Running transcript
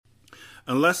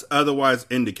Unless otherwise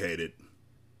indicated,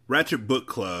 Ratchet Book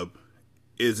Club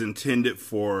is intended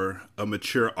for a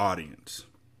mature audience.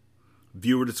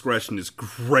 Viewer discretion is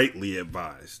greatly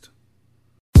advised.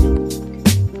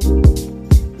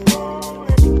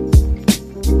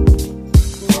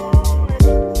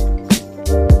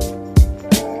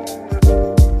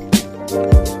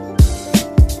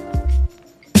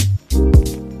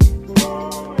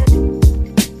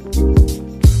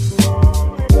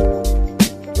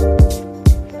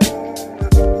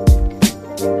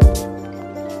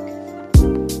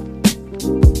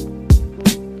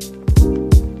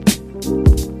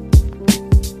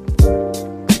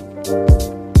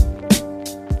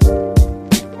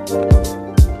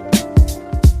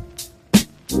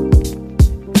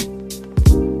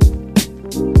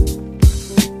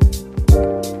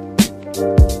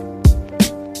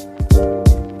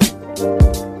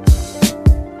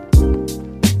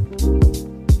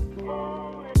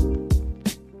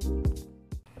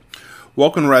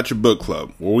 Welcome to Ratchet Book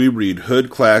Club, where we read hood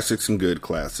classics and good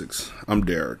classics. I'm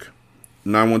Derek.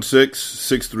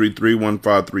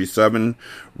 916-633-1537,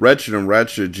 Wretched and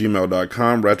Ratchet at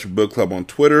gmail.com, Ratchet Book Club on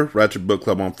Twitter, Ratchet Book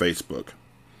Club on Facebook.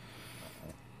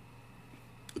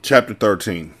 Chapter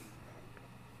 13.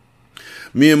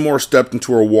 Mia Moore stepped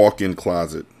into her walk-in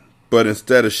closet, but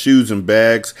instead of shoes and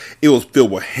bags, it was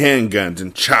filled with handguns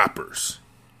and choppers.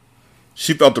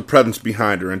 She felt the presence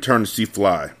behind her and turned to see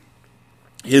Fly.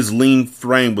 His lean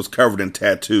frame was covered in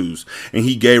tattoos, and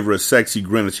he gave her a sexy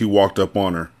grin as he walked up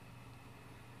on her.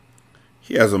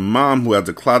 He has a mom who has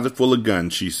a closet full of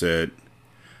guns, she said.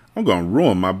 I'm going to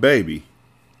ruin my baby.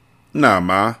 Nah,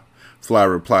 Ma, Fly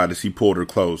replied as he pulled her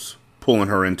close, pulling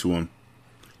her into him.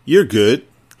 You're good.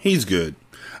 He's good.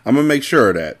 I'm going to make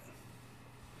sure of that.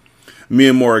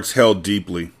 Mia Moore exhaled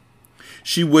deeply.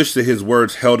 She wished that his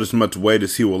words held as much weight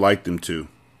as he would like them to,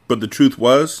 but the truth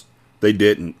was, they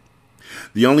didn't.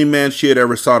 The only man she had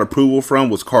ever sought approval from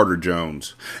was Carter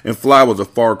Jones, and Fly was a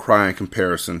far cry in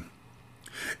comparison.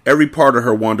 Every part of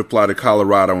her wanted to fly to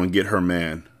Colorado and get her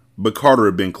man, but Carter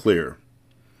had been clear.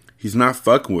 He's not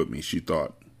fucking with me, she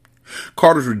thought.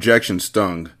 Carter's rejection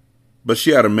stung, but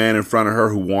she had a man in front of her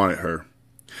who wanted her.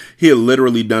 He had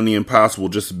literally done the impossible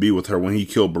just to be with her when he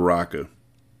killed Baraka.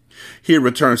 He had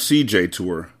returned CJ to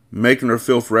her, making her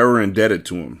feel forever indebted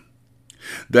to him.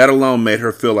 That alone made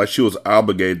her feel like she was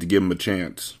obligated to give him a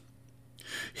chance.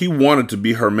 He wanted to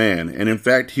be her man, and in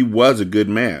fact, he was a good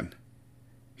man.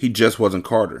 He just wasn't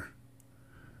Carter.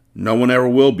 No one ever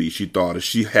will be, she thought as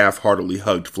she half-heartedly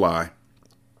hugged Fly.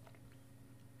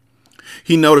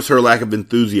 He noticed her lack of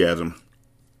enthusiasm.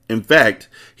 In fact,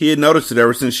 he had noticed it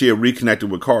ever since she had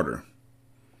reconnected with Carter.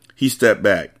 He stepped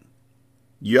back.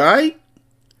 You alright?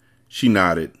 She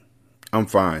nodded. I'm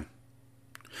fine.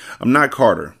 I'm not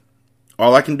Carter.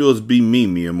 All I can do is be me,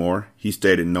 Mia Moore, he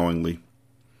stated knowingly.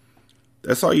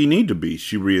 That's all you need to be,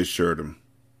 she reassured him.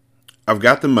 I've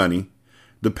got the money,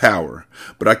 the power,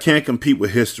 but I can't compete with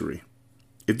history.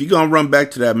 If you're going to run back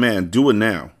to that man, do it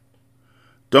now.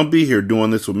 Don't be here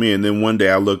doing this with me and then one day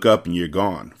I look up and you're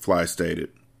gone, Fly stated.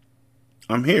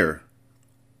 I'm here.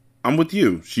 I'm with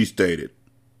you, she stated.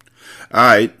 All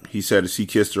right, he said as he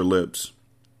kissed her lips.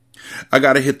 I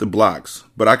gotta hit the blocks,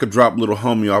 but I could drop little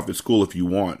homie off at school if you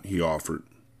want, he offered.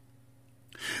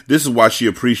 This is why she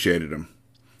appreciated him.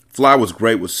 Fly was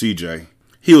great with CJ.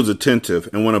 He was attentive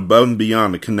and went above and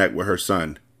beyond to connect with her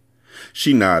son.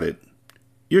 She nodded.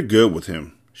 You're good with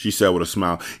him, she said with a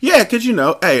smile. Yeah, 'cause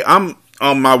hey, I'm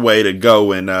on my way to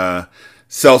go and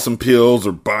sell some pills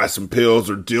or buy some pills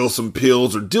or deal some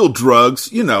pills or deal drugs,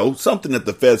 something that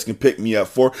the feds can pick me up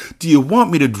for. Do you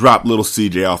want me to drop little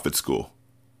CJ off at school?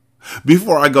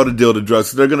 Before I go to deal the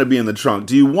drugs, they're going to be in the trunk.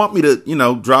 Do you want me to,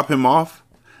 drop him off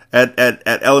at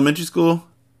elementary school?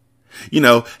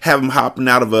 Have him hopping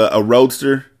out of a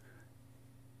roadster,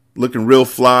 looking real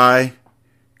fly.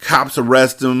 Cops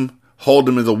arrest him, hold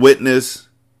him as a witness.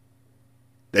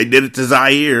 They did it to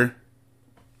Zaire.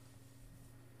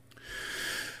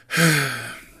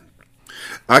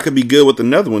 I could be good with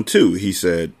another one too, he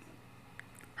said.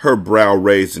 Her brow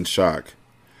raised in shock.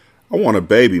 I want a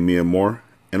baby, Mia Moore.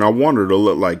 And I want her to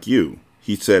look like you,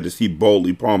 he said as he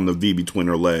boldly palmed the V between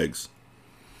her legs.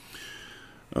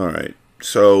 All right.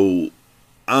 So,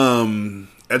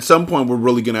 at some point, we're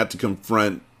really going to have to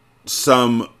confront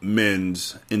some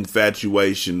men's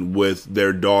infatuation with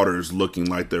their daughters looking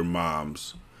like their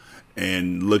moms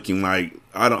and looking like,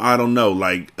 I don't know,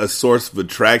 like a source of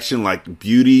attraction, like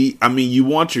beauty. I mean, you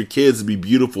want your kids to be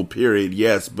beautiful, period.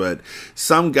 Yes. But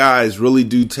some guys really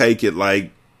do take it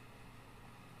like,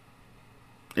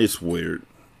 it's weird.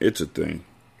 It's a thing.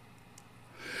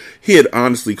 He had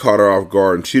honestly caught her off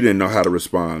guard and she didn't know how to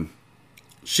respond.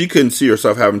 She couldn't see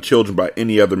herself having children by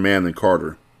any other man than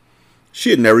Carter.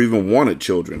 She had never even wanted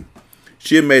children.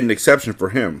 She had made an exception for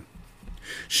him.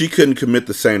 She couldn't commit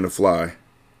the same to Fly.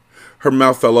 Her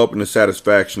mouth fell open in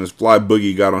satisfaction as Fly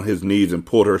Boogie got on his knees and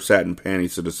pulled her satin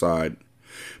panties to the side,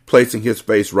 placing his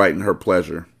face right in her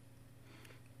pleasure.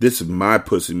 This is my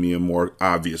pussy, Mia Moore.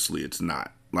 Obviously, it's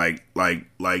not. Like,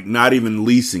 not even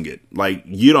leasing it. Like,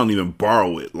 you don't even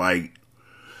borrow it. Like,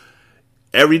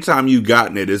 every time you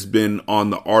gotten it, it's been on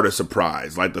the art of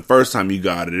surprise. Like, the first time you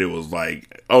got it, it was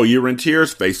like, oh, you're in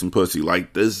tears, face and pussy.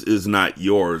 Like, this is not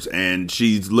yours. And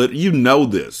she's you know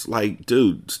this. Like,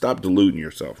 dude, stop deluding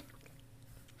yourself.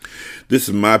 This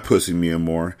is my pussy, Mia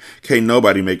Moore. Can't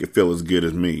nobody make it feel as good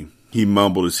as me, he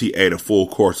mumbled as he ate a full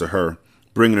course of her,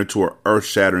 bringing her to her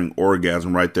earth-shattering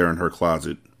orgasm right there in her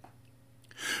closet.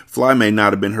 Fly may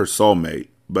not have been her soulmate,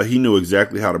 but he knew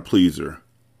exactly how to please her.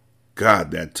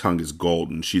 God, that tongue is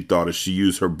golden, she thought as she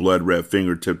used her blood-red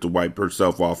fingertip to wipe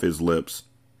herself off his lips.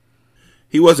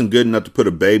 He wasn't good enough to put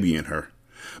a baby in her,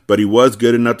 but he was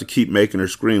good enough to keep making her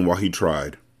scream while he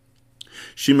tried.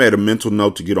 She made a mental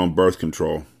note to get on birth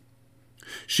control.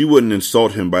 She wouldn't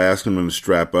insult him by asking him to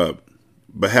strap up,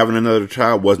 but having another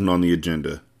child wasn't on the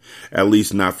agenda. At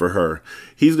least not for her.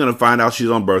 He's going to find out she's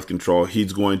on birth control.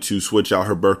 He's going to switch out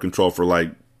her birth control for,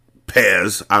 like,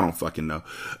 Pez. I don't fucking know.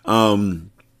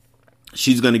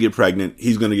 She's going to get pregnant.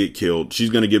 He's going to get killed. She's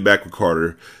going to get back with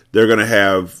Carter. They're going to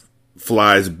have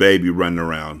Fly's baby running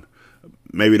around.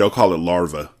 Maybe they'll call it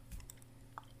Larva.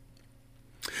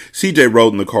 CJ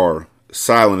rode in the car,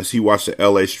 silent as he watched the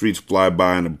LA streets fly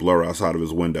by in a blur outside of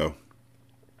his window.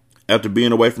 After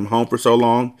being away from home for so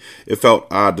long, it felt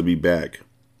odd to be back.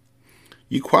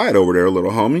 You quiet over there,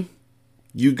 little homie.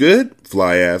 You good?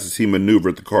 Fly asked as he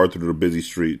maneuvered the car through the busy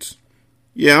streets.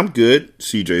 Yeah, I'm good,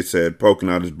 CJ said, poking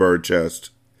out his bird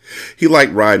chest. He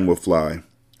liked riding with Fly.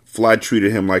 Fly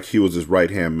treated him like he was his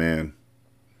right-hand man.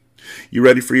 You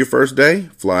ready for your first day?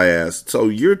 Fly asked. So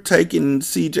you're taking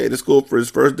CJ to school for his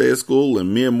first day of school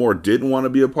and Mia Moore didn't want to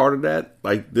be a part of that?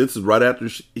 Like, this is right after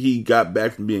he got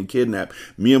back from being kidnapped.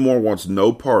 Mia Moore wants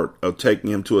no part of taking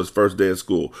him to his first day of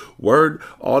school. Word,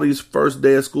 all these first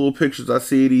day of school pictures I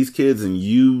see of these kids and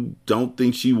you don't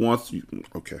think she wants you.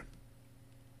 Okay.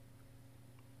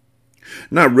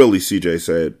 Not really, CJ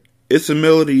said. It's the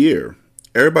middle of the year.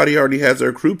 Everybody already has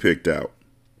their crew picked out.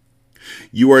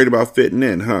 You worried about fitting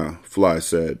in, huh? Fly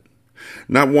said.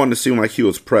 Not wanting to seem like he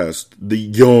was pressed, the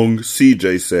young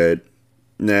CJ said,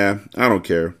 Nah, I don't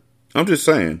care. I'm just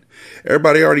saying.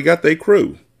 Everybody already got their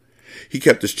crew. He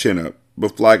kept his chin up,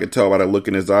 but Fly could tell by the look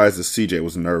in his eyes that CJ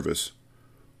was nervous.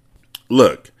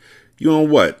 Look, you on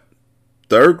what?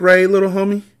 3rd grade, little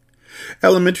homie?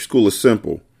 Elementary school is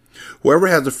simple. Whoever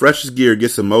has the freshest gear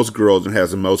gets the most girls and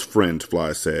has the most friends,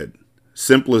 Fly said.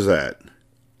 Simple as that.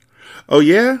 Oh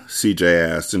yeah? CJ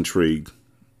asked, intrigued.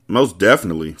 Most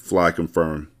definitely, Fly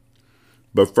confirmed.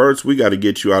 But first, we got to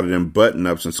get you out of them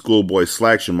button-ups and schoolboy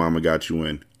slacks your mama got you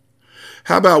in.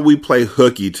 How about we play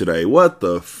hooky today? What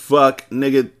the fuck,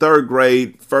 nigga? 3rd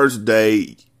grade, first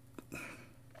day.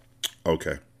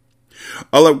 Okay.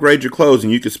 I'll upgrade your clothes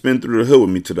and you can spin through the hood with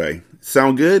me today.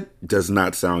 Sound good? Does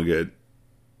not sound good.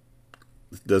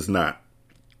 Does not.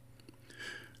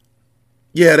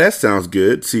 Yeah, that sounds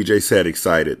good, CJ said,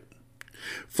 excited.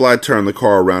 Fly turned the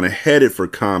car around and headed for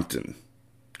Compton.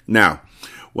 Now,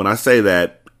 when I say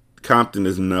that, Compton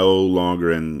is no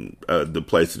longer in the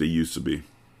place that it used to be.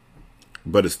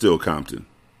 But it's still Compton.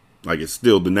 Like, it's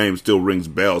still, the name still rings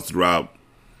bells throughout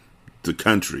the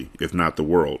country, if not the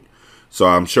world. So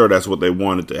I'm sure that's what they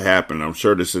wanted to happen. I'm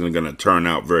sure this isn't going to turn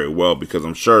out very well because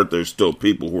I'm sure there's still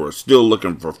people who are still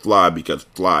looking for Fly because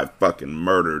Fly fucking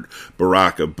murdered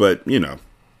Baraka. But, you know.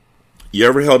 You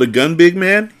ever held a gun, big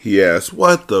man? He asked.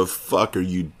 What the fuck are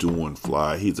you doing,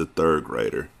 Fly? He's a 3rd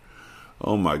grader.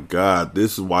 Oh my God,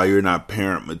 this is why you're not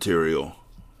parent material.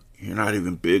 You're not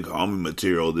even big homie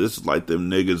material. This is like them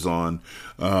niggas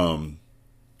on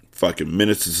fucking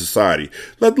Menace to Society.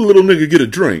 Let the little nigga get a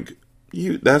drink.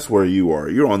 That's where you are.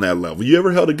 You're on that level. You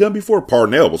ever held a gun before?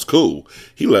 Parnell was cool.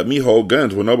 He let me hold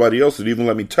guns when nobody else would even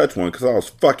let me touch one because I was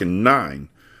fucking 9.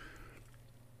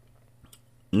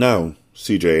 No,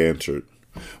 CJ answered.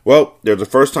 Well, there's a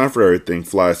first time for everything,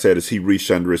 Fly said as he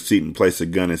reached under his seat and placed a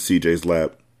gun in CJ's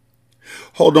lap.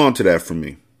 Hold on to that for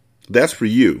me. That's for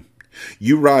you.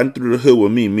 You riding through the hood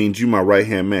with me means you my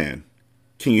right-hand man.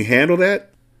 Can you handle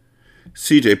that?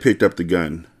 CJ picked up the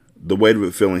gun, the weight of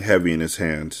it feeling heavy in his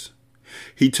hands.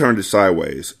 He turned it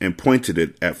sideways and pointed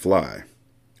it at Fly.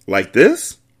 Like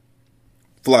this?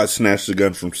 Fly snatched the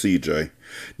gun from CJ.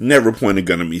 Never point a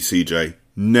gun at me, CJ.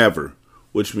 Never.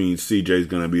 Which means CJ's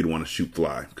going to be the one to shoot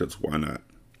Fly, because why not?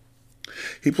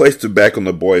 He placed it back on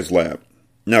the boy's lap.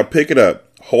 Now pick it up.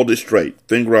 Hold it straight.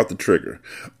 Finger off the trigger.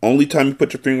 Only time you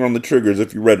put your finger on the trigger is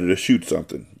if you're ready to shoot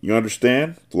something. You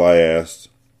understand? Fly asked.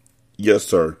 Yes,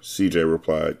 sir, CJ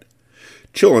replied.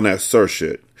 Chill on that sir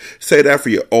shit. Say that for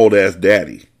your old-ass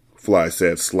daddy, Fly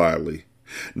said slyly.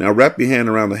 Now wrap your hand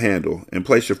around the handle and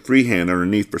place your free hand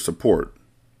underneath for support.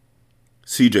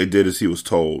 CJ did as he was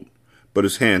told, but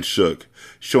his hand shook,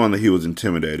 showing that he was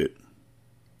intimidated.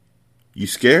 You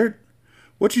scared?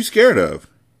 What you scared of?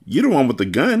 You the one with the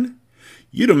gun.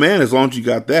 You the man as long as you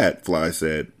got that, Fly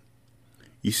said.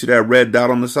 You see that red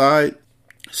dot on the side?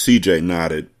 CJ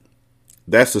nodded.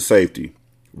 That's the safety.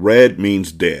 Red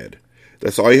means dead.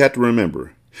 That's all you have to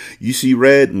remember. You see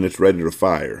red and it's ready to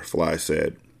fire, Fly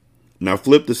said. Now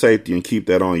flip the safety and keep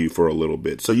that on you for a little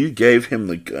bit. So you gave him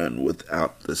the gun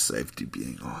without the safety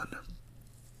being on.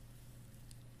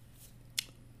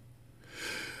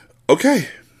 Okay.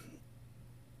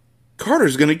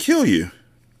 Carter's going to kill you.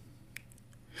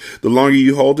 The longer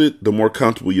you hold it, the more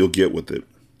comfortable you'll get with it.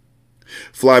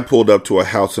 Fly pulled up to a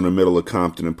house in the middle of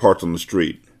Compton and parked on the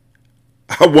street.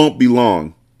 I won't be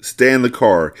long. Stay in the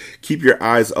car. Keep your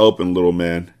eyes open, little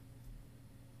man.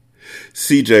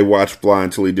 CJ watched Fly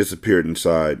until he disappeared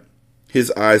inside.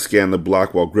 His eyes scanned the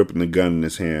block while gripping the gun in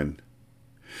his hand.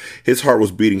 His heart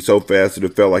was beating so fast that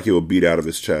it felt like it would beat out of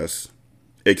his chest.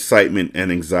 Excitement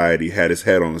and anxiety had his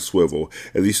head on a swivel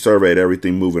as he surveyed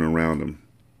everything moving around him.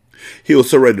 He was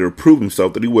so ready to prove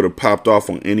himself that he would have popped off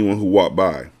on anyone who walked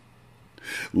by.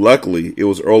 Luckily, it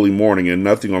was early morning and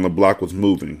nothing on the block was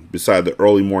moving, beside the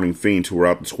early morning fiends who were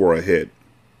out to score a hit.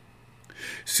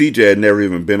 CJ had never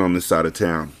even been on this side of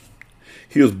town.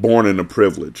 He was born into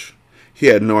privilege. He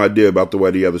had no idea about the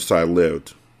way the other side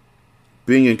lived.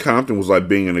 Being in Compton was like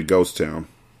being in a ghost town.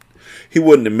 He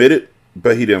wouldn't admit it,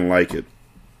 but he didn't like it.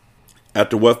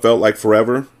 After what felt like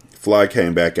forever, Fly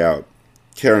came back out,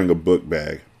 carrying a book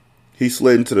bag. He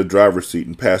slid into the driver's seat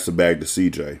and passed the bag to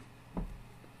CJ.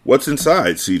 What's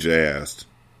inside? CJ asked.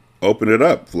 Open it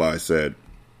up, Fly said.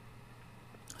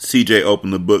 CJ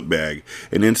opened the book bag,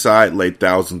 and inside lay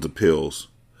thousands of pills.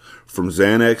 From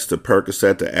Xanax to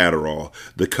Percocet to Adderall,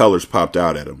 the colors popped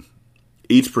out at him.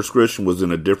 Each prescription was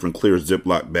in a different clear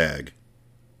Ziploc bag.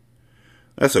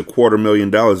 That's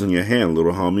 $250,000 in your hand,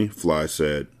 little homie, Fly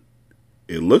said.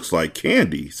 It looks like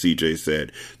candy, CJ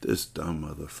said. This dumb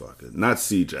motherfucker. Not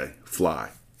CJ,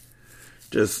 Fly.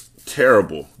 Just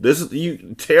terrible. This is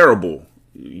you terrible.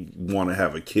 You want to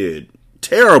have a kid.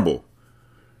 Terrible.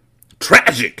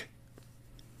 Tragic.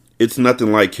 It's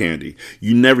nothing like candy.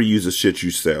 You never use the shit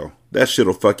you sell. That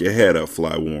shit'll fuck your head up,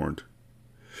 Fly warned.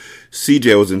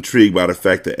 CJ was intrigued by the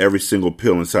fact that every single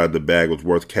pill inside the bag was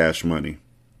worth cash money.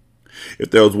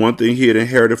 If there was one thing he had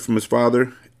inherited from his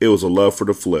father, it was a love for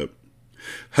the flip.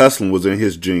 Hustling was in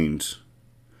his genes.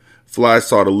 Fly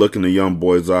saw the look in the young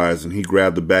boy's eyes, and he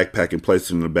grabbed the backpack and placed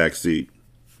it in the back seat.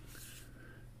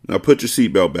 Now put your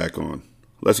seatbelt back on.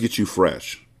 Let's get you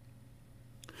fresh.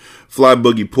 Fly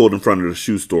Boogie pulled in front of the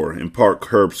shoe store and parked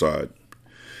curbside.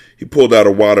 He pulled out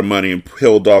a wad of money and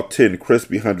peeled off 10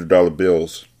 crispy $100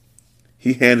 bills.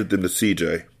 He handed them to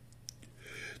CJ.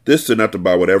 This is enough to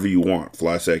buy whatever you want,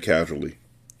 Fly said casually.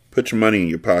 Put your money in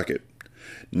your pocket.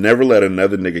 Never let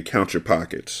another nigga count your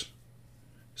pockets.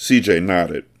 CJ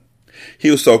nodded.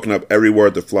 He was soaking up every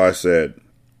word the Fly said.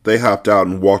 They hopped out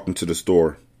and walked into the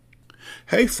store.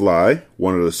 Hey, Fly,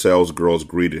 one of the sales girls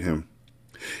greeted him.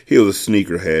 He was a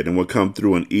sneakerhead and would come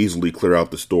through and easily clear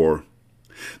out the store.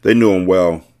 They knew him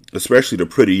well, especially the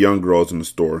pretty young girls in the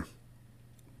store.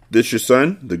 This your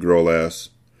son? The girl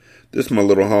asked. This my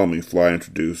little homie, Fly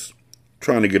introduced.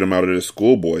 Trying to get him out of this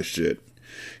schoolboy shit.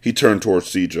 He turned towards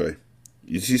CJ.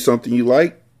 You see something you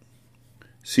like?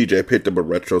 CJ picked up a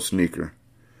retro sneaker.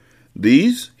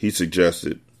 These? He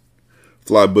suggested.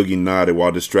 Fly Boogie nodded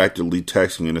while distractedly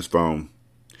texting in his phone.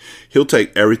 He'll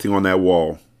take everything on that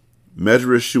wall.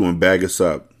 Measure his shoe and bag us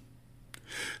up.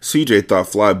 CJ thought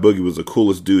Fly Boogie was the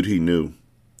coolest dude he knew.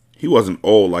 He wasn't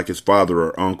old like his father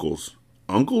or uncles.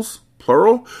 Uncles?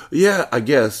 Plural? Yeah, I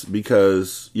guess,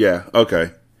 because, yeah,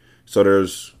 okay. So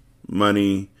there's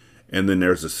money, and then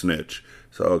there's a snitch.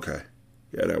 So, okay.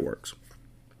 Yeah, that works.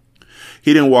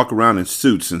 He didn't walk around in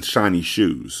suits and shiny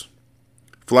shoes.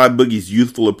 Fly Boogie's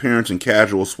youthful appearance and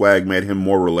casual swag made him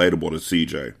more relatable to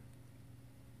CJ.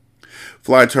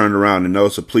 Fly turned around and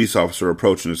noticed a police officer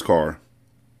approaching his car.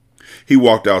 He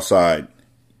walked outside.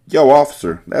 Yo,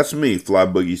 officer, that's me, Fly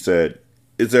Boogie said.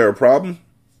 Is there a problem?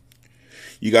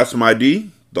 You got some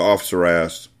ID? The officer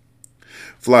asked.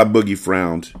 Fly Boogie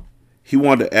frowned. He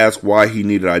wanted to ask why he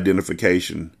needed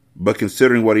identification, but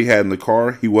considering what he had in the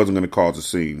car, he wasn't going to cause a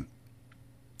scene.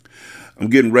 I'm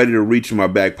getting ready to reach in my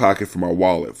back pocket for my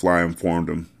wallet, Fly informed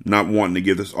him, not wanting to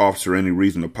give this officer any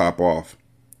reason to pop off.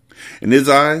 In his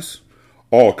eyes,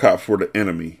 all cops were the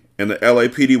enemy, and the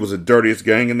LAPD was the dirtiest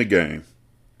gang in the game.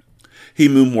 He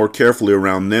moved more carefully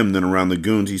around them than around the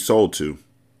goons he sold to.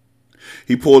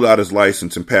 He pulled out his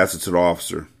license and passed it to the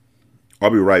officer. I'll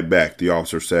be right back, the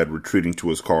officer said, retreating to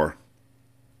his car.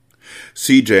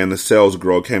 CJ and the sales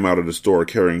girl came out of the store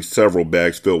carrying several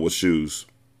bags filled with shoes.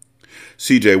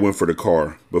 CJ went for the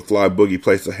car, but Fly Boogie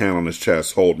placed a hand on his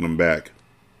chest, holding him back.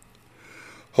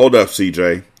 Hold up,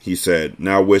 CJ, he said,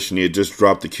 now wishing he had just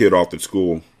dropped the kid off at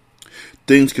school.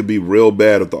 Things could be real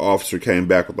bad if the officer came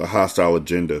back with a hostile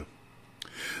agenda.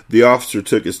 The officer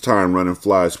took his time running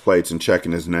Fly's plates and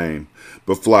checking his name,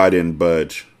 but Fly didn't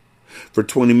budge. For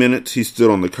 20 minutes, he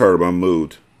stood on the curb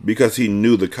unmoved, because he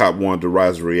knew the cop wanted to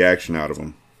rise a reaction out of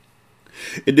him.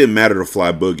 It didn't matter to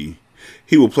Fly Boogie.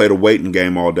 He would play the waiting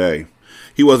game all day.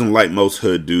 He wasn't like most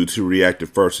hood dudes who reacted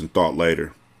first and thought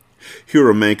later. He would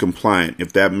remain compliant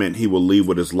if that meant he would leave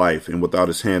with his life and without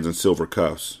his hands in silver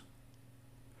cuffs.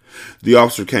 The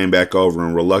officer came back over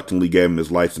and reluctantly gave him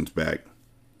his license back.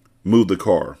 Move the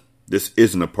car. This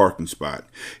isn't a parking spot,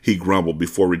 he grumbled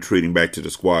before retreating back to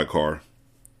the squad car.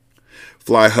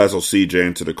 Fly hustled CJ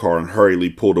into the car and hurriedly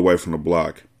pulled away from the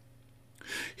block.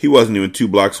 He wasn't even 2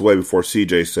 blocks away before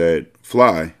CJ said,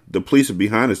 Fly, the police are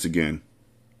behind us again.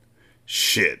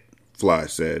 Shit, Fly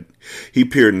said. He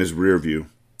peered in his rear view.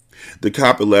 The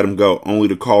cop had let him go only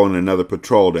to call in another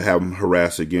patrol to have him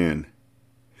harass again.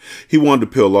 He wanted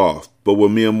to peel off, but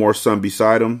with Mia Moore's son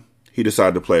beside him, he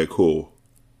decided to play it cool.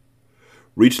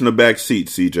 Reach in the back seat,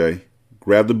 CJ.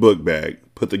 Grab the book bag.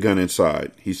 Put the gun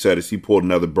inside, he said as he pulled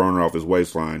another burner off his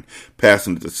waistline,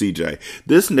 passing it to CJ.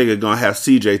 This nigga gonna have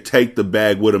CJ take the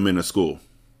bag with him into school.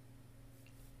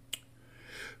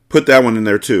 Put that one in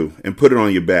there too, and put it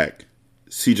on your back.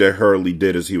 CJ hurriedly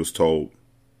did as he was told.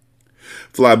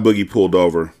 Fly Boogie pulled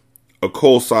over. A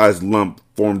coal-sized lump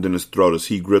formed in his throat as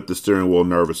he gripped the steering wheel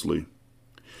nervously.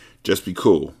 Just be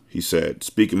cool, he said,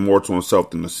 speaking more to himself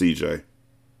than to CJ.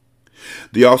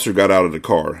 The officer got out of the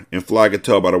car, and Fly could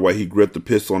tell by the way he gripped the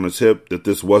pistol on his hip that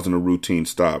this wasn't a routine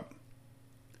stop.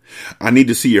 I need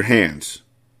to see your hands,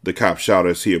 the cop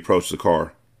shouted as he approached the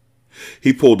car.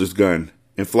 He pulled his gun,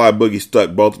 and Fly Boogie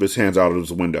stuck both of his hands out of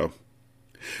his window.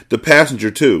 The passenger,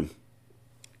 too.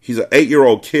 He's an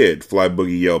 8-year-old kid, Fly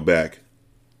Boogie yelled back.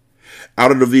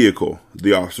 Out of the vehicle,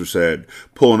 the officer said,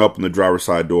 pulling open the driver's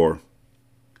side door.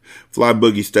 Fly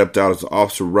Boogie stepped out as the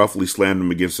officer roughly slammed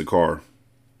him against the car.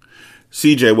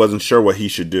 CJ wasn't sure what he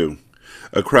should do.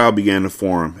 A crowd began to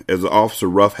form as the officer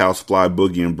roughhoused Fly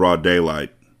Boogie in broad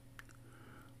daylight.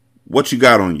 What you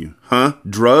got on you, huh?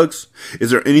 Drugs? Is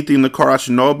there anything in the car I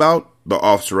should know about? The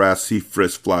officer asked as he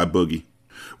frisked Fly Boogie.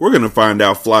 We're going to find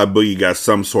out Fly Boogie got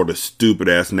some sort of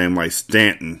stupid-ass name like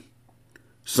Stanton.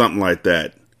 Something like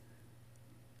that.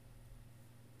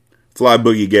 Fly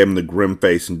Boogie gave him the grim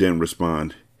face and didn't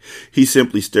respond. He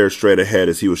simply stared straight ahead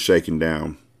as he was shaken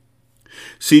down.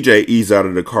 CJ eased out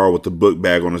of the car with the book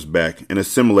bag on his back and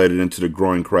assimilated into the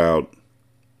growing crowd.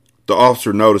 The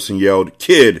officer noticed and yelled,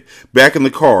 Kid, back in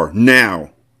the car,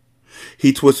 now!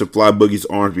 He twisted Fly Boogie's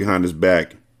arms behind his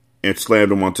back and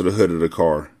slammed him onto the hood of the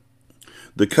car.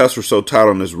 The cuffs were so tight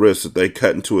on his wrists that they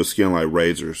cut into his skin like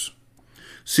razors.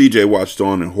 CJ watched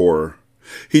on in horror.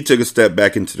 He took a step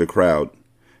back into the crowd.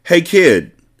 Hey,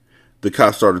 kid! The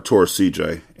cop started towards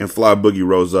CJ, and Fly Boogie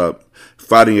rose up,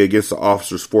 fighting against the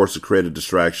officer's force to create a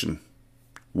distraction.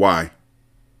 Why?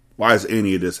 Why is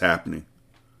any of this happening?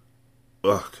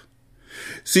 Ugh.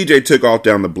 CJ took off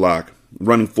down the block,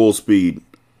 running full speed.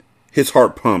 His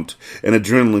heart pumped, and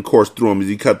adrenaline coursed through him as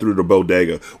he cut through the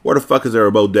bodega. Where the fuck is there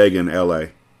a bodega in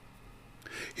L.A.?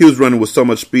 He was running with so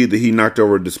much speed that he knocked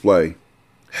over a display.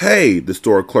 Hey, the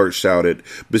store clerk shouted,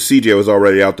 but CJ was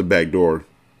already out the back door.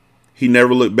 He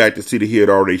never looked back to see that he had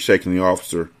already shaken the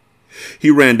officer. He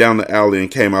ran down the alley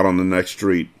and came out on the next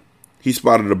street. He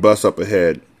spotted a bus up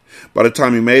ahead. By the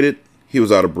time he made it, he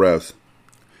was out of breath.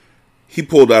 He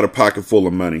pulled out a pocket full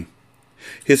of money.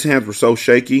 His hands were so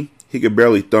shaky, he could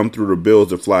barely thumb through the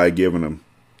bills that Fly had given him.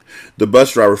 The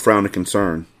bus driver frowned in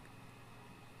concern.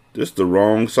 This is the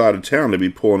wrong side of town to be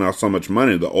pulling out so much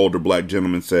money, the older black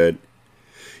gentleman said.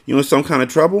 You in some kind of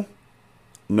trouble?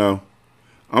 No.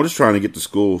 I'm just trying to get to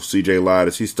school, CJ lied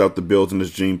as he stuffed the bills in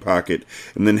his jean pocket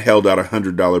and then held out a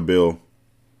 $100 bill.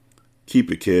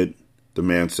 Keep it, kid, the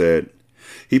man said.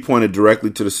 He pointed directly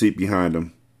to the seat behind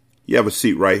him. You have a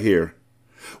seat right here.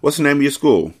 What's the name of your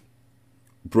school?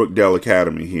 Brookdale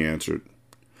Academy, he answered.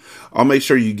 I'll make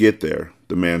sure you get there,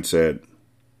 the man said.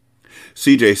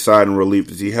 CJ sighed in relief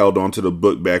as he held onto the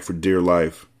book bag for dear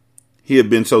life. He had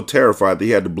been so terrified that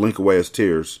he had to blink away his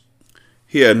tears.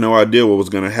 He had no idea what was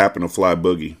going to happen to Fly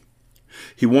Boogie.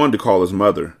 He wanted to call his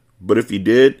mother, but if he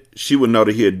did, she would know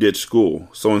that he had ditched school,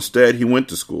 so instead he went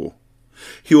to school.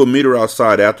 He would meet her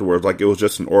outside afterwards like it was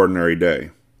just an ordinary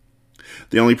day.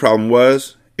 The only problem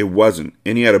was, it wasn't,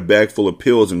 and he had a bag full of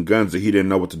pills and guns that he didn't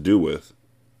know what to do with.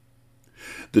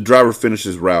 The driver finished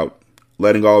his route,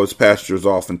 letting all his passengers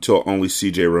off until only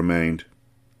CJ remained.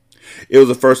 It was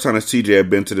the first time that CJ had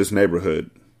been to this neighborhood.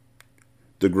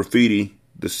 The graffiti,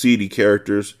 the seedy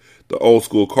characters, the old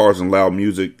school cars and loud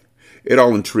music, it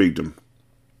all intrigued him.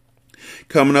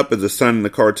 Coming up as a son in the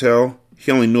cartel,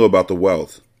 he only knew about the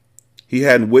wealth. He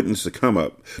hadn't witnessed the come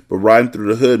up, but riding through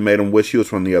the hood made him wish he was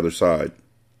from the other side.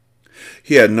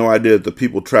 He had no idea that the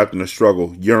people trapped in the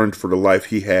struggle yearned for the life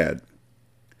he had.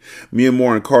 Mia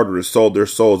Moore and Carter had sold their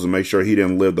souls to make sure he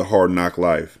didn't live the hard-knock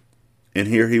life. And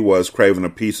here he was craving a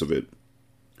piece of it.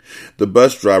 The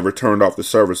bus driver turned off the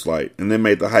service light and then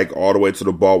made the hike all the way to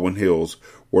the Baldwin Hills,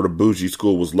 where the bougie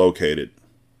school was located.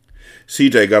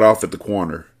 CJ got off at the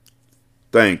corner.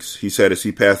 "Thanks," he said as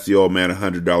he passed the old man a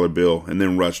 $100 bill and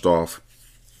then rushed off.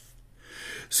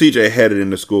 CJ headed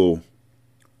into school.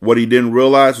 What he didn't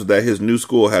realize was that his new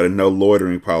school had a no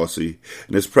loitering policy,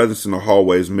 and his presence in the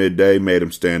hallways midday made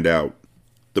him stand out.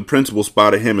 The principal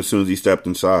spotted him as soon as he stepped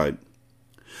inside.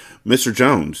 "Mr.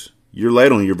 Jones, you're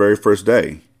late on your very first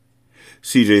day."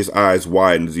 CJ's eyes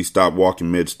widened as he stopped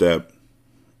walking mid-step.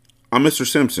 "I'm Mr.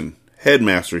 Simpson,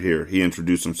 headmaster here," he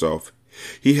introduced himself.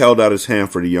 He held out his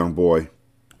hand for the young boy.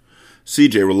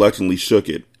 CJ reluctantly shook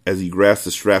it as he grasped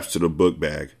the straps to the book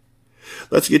bag.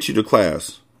 "Let's get you to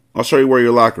class. I'll show you where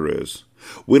your locker is.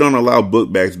 We don't allow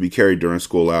book bags to be carried during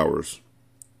school hours."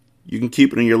 "You can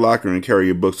keep it in your locker and carry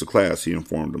your books to class," he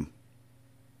informed him.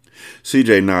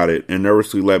 CJ nodded and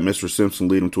nervously let Mr. Simpson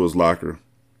lead him to his locker.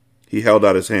 He held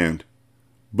out his hand.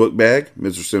 "Book bag?"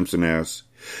 Mr. Simpson asked.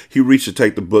 He reached to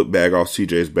take the book bag off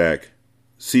CJ's back.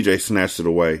 CJ snatched it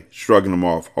away, shrugging him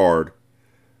off hard.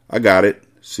 "I got it,"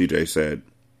 CJ said.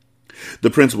 The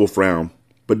principal frowned,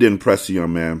 but didn't press the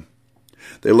young man.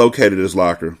 They located his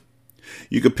locker.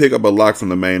 "You could pick up a lock from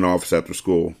the main office after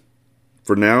school.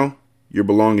 For now, your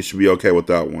belongings should be okay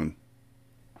without one."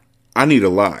 "I need a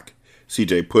lock,"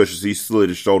 CJ pushed as he slid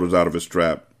his shoulders out of his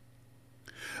strap.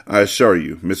 "I assure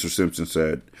you," Mr. Simpson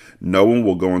said, "no one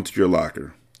will go into your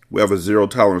locker. We have a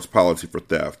zero-tolerance policy for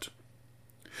theft."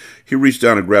 He reached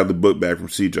down and grabbed the book bag from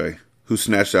CJ, who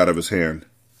snatched it out of his hand.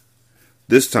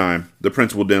 This time, the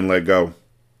principal didn't let go.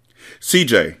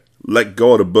 "CJ, let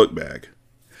go of the book bag."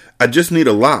 "I just need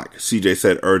a lock," CJ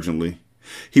said urgently.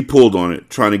 He pulled on it,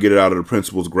 trying to get it out of the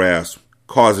principal's grasp,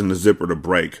 causing the zipper to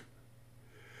break.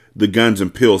 The guns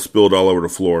and pills spilled all over the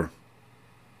floor.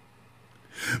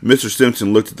 Mr.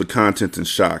 Simpson looked at the contents in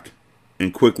shock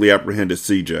and quickly apprehended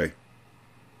CJ.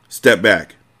 "Step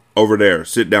back. Over there.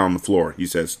 Sit down on the floor," he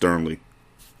said sternly.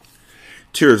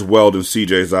 Tears welled in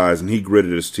CJ's eyes and he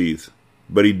gritted his teeth,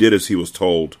 but he did as he was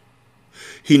told.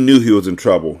 He knew he was in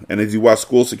trouble, and as he watched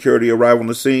school security arrive on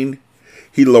the scene,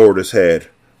 he lowered his head,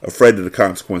 afraid of the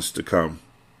consequences to come.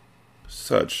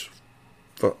 Such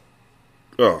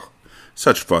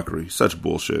fuckery, such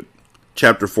bullshit.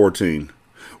 Chapter 14.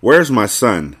 "Where's my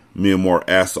son?" Mia Moore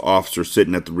asked the officer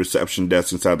sitting at the reception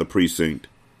desk inside the precinct.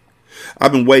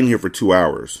 "I've been waiting here for 2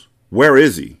 hours. Where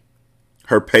is he?"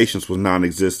 Her patience was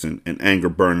non-existent, and anger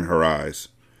burned in her eyes.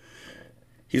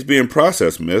 "He's being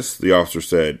processed, miss," the officer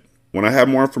said. "When I have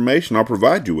more information, I'll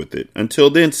provide you with it. Until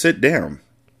then, sit down."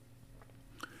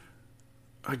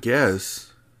 I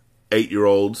guess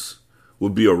 8-year-olds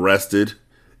would be arrested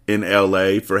in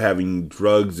LA for having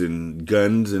drugs and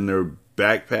guns in their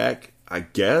backpack. I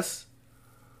guess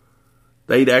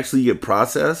they'd actually get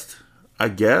processed. I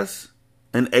guess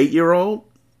an 8-year-old.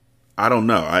 I don't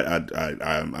know.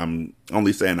 I'm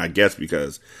only saying I guess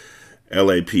because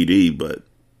LAPD, but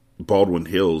Baldwin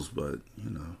Hills, but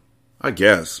I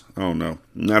guess. I don't know.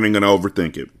 I'm not even going to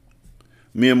overthink it.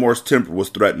 Mia Moore's temper was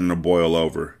threatening to boil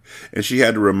over, and she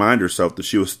had to remind herself that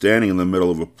she was standing in the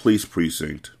middle of a police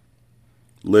precinct.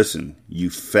 "Listen, you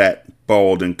fat,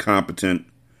 bald, incompetent..."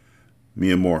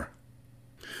 Mia Moore.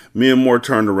 Mia Moore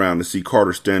turned around to see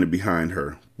Carter standing behind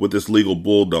her, with this legal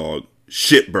bulldog,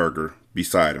 Shitburger,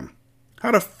 beside him.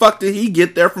 How the fuck did he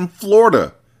get there from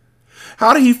Florida?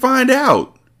 How did he find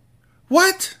out?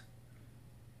 What?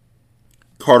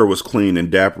 Carter was clean and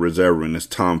dapper as ever in his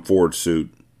Tom Ford suit.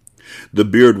 The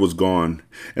beard was gone,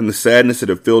 and the sadness that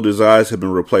had filled his eyes had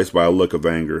been replaced by a look of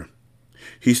anger.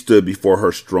 He stood before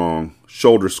her strong,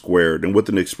 shoulders squared, and with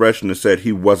an expression that said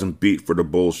he wasn't beat for the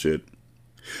bullshit.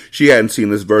 She hadn't seen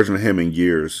this version of him in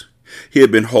years. He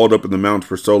had been hauled up in the mountains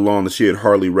for so long that she had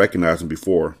hardly recognized him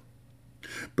before.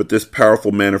 But this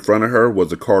powerful man in front of her was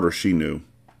the Carter she knew.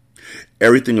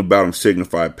 Everything about him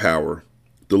signified power.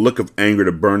 The look of anger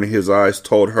that burned in his eyes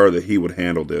told her that he would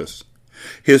handle this.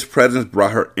 His presence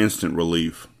brought her instant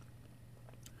relief.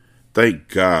 "Thank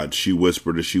God," she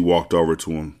whispered as she walked over to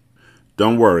him.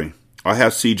 "Don't worry, I'll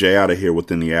have CJ out of here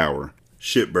within the hour,"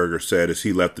 Shitburger said as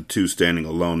he left the two standing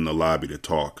alone in the lobby to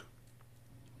talk.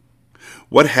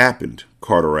 "What happened?"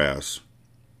 Carter asked.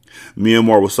 Mia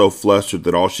Moore was so flustered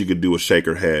that all she could do was shake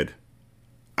her head.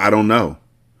 "I don't know.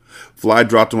 Fly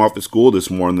dropped him off at school this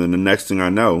morning, and the next thing I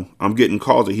know, I'm getting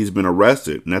calls that he's been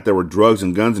arrested and that there were drugs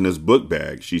and guns in his book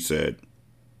bag," she said.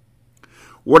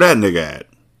 "Where that nigga at?"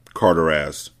 Carter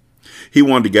asked. He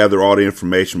wanted to gather all the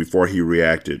information before he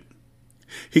reacted.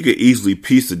 He could easily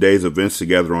piece the day's events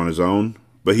together on his own,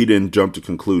 but he didn't jump to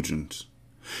conclusions.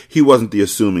 He wasn't the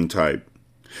assuming type.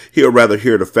 He would rather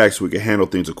hear the facts so we could handle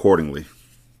things accordingly.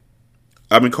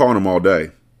 "I've been calling him all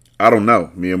day." "I don't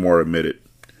know," Mia Moore admitted.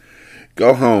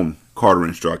 "Go home," Carter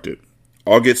instructed.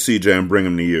 "I'll get CJ and bring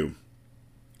him to you."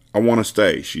 "I want to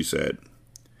stay," she said.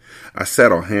 "I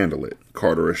said I'll handle it,"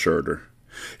 Carter assured her.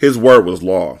 His word was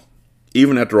law.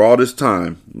 Even after all this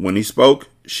time, when he spoke,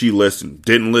 she listened.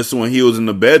 Didn't listen when he was in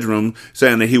the bedroom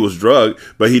saying that he was drugged,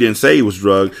 but he didn't say he was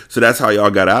drugged, so that's how y'all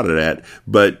got out of that.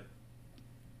 But,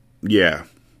 yeah.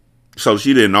 So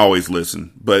she didn't always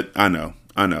listen, but I know.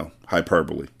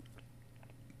 Hyperbole.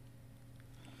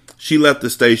 She left the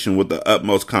station with the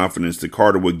utmost confidence that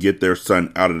Carter would get their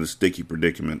son out of the sticky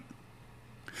predicament.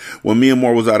 When Mia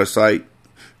Moore was out of sight,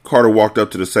 Carter walked up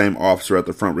to the same officer at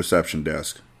the front reception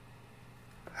desk.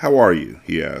 "How are you?"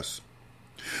 he asked.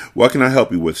 "What can I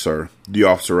help you with, sir?" the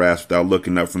officer asked without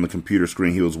looking up from the computer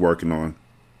screen he was working on.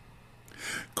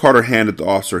 Carter handed the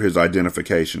officer his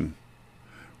identification.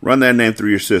 "Run that name through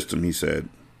your system," he said.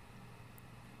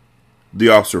 The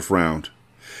officer frowned.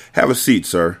 "Have a seat,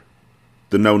 sir."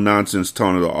 The no-nonsense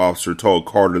tone of the officer told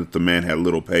Carter that the man had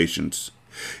little patience.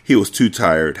 He was too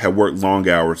tired, had worked long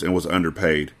hours, and was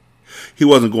underpaid. He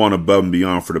wasn't going above and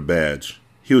beyond for the badge.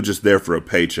 He was just there for a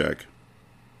paycheck.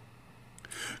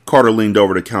 Carter leaned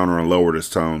over the counter and lowered his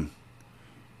tone.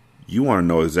 "You want to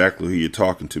know exactly who you're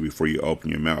talking to before you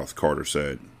open your mouth," Carter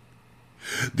said.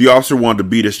 The officer wanted to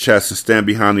beat his chest and stand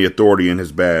behind the authority in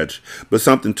his badge, but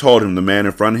something told him the man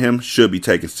in front of him should be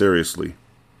taken seriously.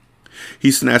 He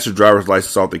snatched his driver's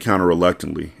license off the counter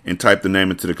reluctantly and typed the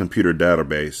name into the computer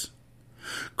database.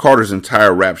 Carter's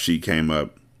entire rap sheet came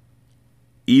up.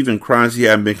 Even crimes he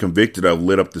hadn't been convicted of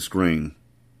lit up the screen.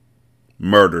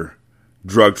 Murder,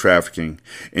 drug trafficking,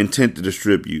 intent to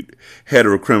distribute, head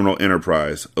of a criminal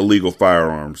enterprise, illegal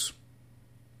firearms.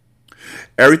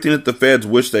 Everything that the feds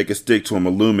wished they could stick to him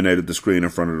illuminated the screen in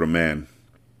front of the man.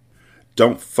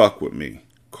 "Don't fuck with me,"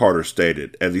 Carter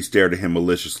stated as he stared at him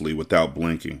maliciously without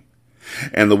blinking.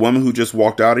 "And the woman who just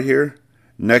walked out of here?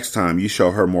 Next time you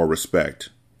show her more respect.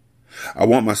 I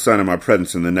want my son in my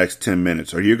presence in the next 10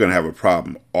 minutes or you're going to have a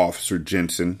problem, Officer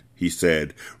Jensen," he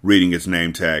said, reading his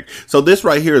name tag. So this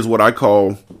right here is what I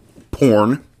call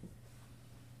porn.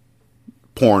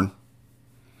 Porn.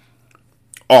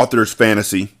 Author's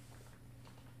fantasy.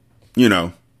 You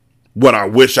know, what I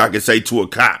wish I could say to a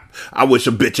cop. I wish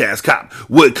a bitch-ass cop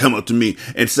would come up to me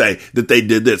and say that they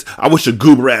did this. I wish a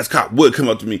goober-ass cop would come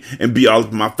up to me and be all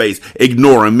up in my face,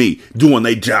 ignoring me, doing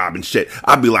their job and shit.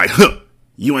 I'd be like,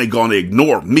 you ain't gonna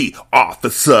ignore me,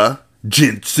 Officer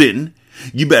Jensen.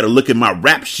 You better look at my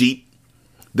rap sheet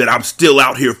that I'm still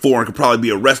out here for and could probably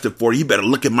be arrested for. You better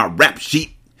look at my rap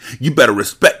sheet. You better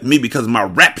respect me because of my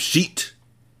rap sheet,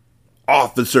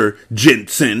 Officer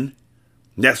Jensen.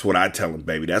 That's what I tell him,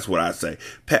 baby. That's what I say.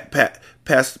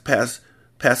 Pass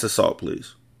the salt,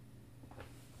 please.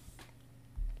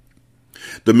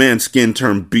 The man's skin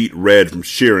turned beet red from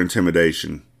sheer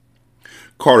intimidation.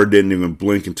 Carter didn't even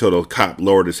blink until the cop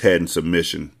lowered his head in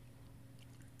submission.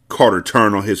 Carter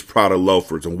turned on his Prada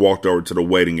loafers and walked over to the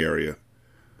waiting area.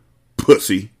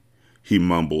 "Pussy," he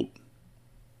mumbled.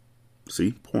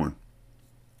 See? Porn.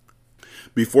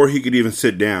 Before he could even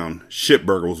sit down,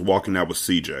 Shitburger was walking out with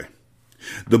CJ.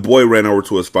 The boy ran over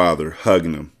to his father,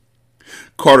 hugging him.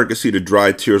 Carter could see the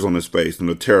dry tears on his face and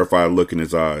the terrified look in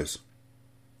his eyes.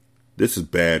 "This is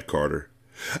bad, Carter.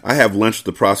 I have lunch with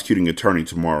the prosecuting attorney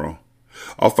tomorrow.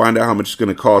 I'll find out how much it's going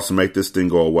to cost to make this thing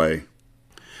go away."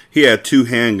 He had 2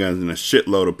 handguns and a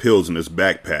shitload of pills in his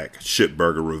backpack,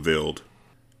 Shitburger revealed.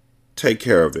 "Take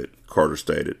care of it," Carter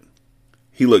stated.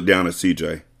 He looked down at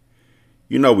CJ.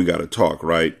 "You know we got to talk,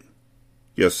 right?"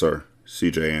 "Yes, sir,"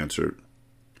 CJ answered.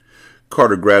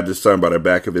 Carter grabbed his son by the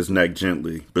back of his neck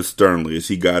gently, but sternly, as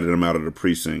he guided him out of the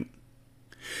precinct.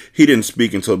 He didn't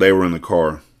speak until they were in the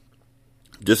car.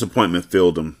 Disappointment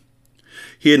filled him.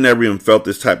 He had never even felt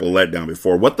this type of letdown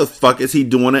before. What the fuck is he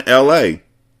doing in L.A.?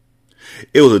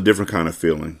 It was a different kind of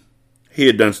feeling. He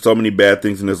had done so many bad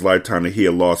things in his lifetime that he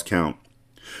had lost count.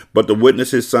 But to witness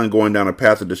his son going down a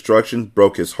path of destruction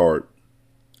broke his heart.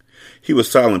 He was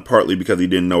silent partly because he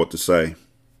didn't know what to say.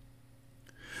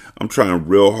 I'm trying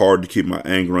real hard to keep my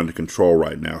anger under control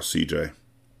right now, CJ.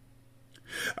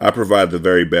 I provide the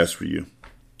very best for you.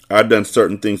 I've done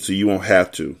certain things so you won't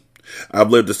have to. I've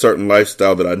lived a certain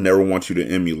lifestyle that I never want you to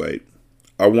emulate.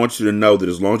 I want you to know that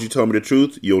as long as you tell me the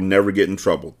truth, you'll never get in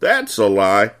trouble. That's a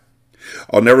lie.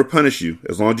 I'll never punish you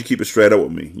as long as you keep it straight up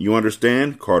with me. You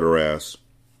understand? Carter asked.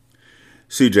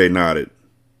 CJ nodded.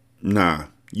 Nah,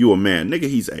 you a man. Nigga,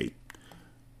 he's 8.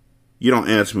 You don't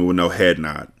answer me with no head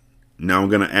nod. Now I'm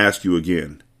going to ask you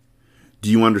again. Do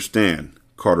you understand?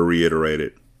 Carter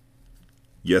reiterated.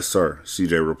 Yes, sir,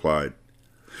 CJ replied.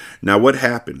 Now what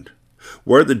happened?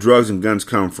 Where did the drugs and guns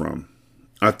come from?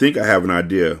 I think I have an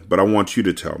idea, but I want you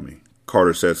to tell me,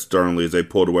 Carter said sternly as they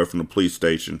pulled away from the police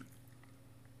station.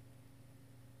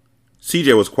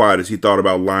 CJ was quiet as he thought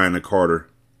about lying to Carter.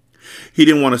 He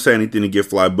didn't want to say anything to get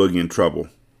Fly Boogie in trouble.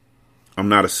 I'm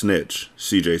not a snitch,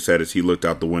 CJ said as he looked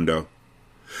out the window.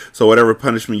 So whatever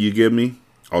punishment you give me,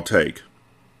 I'll take.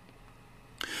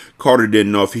 Carter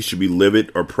didn't know if he should be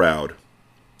livid or proud.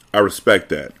 I respect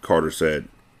that, Carter said.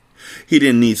 He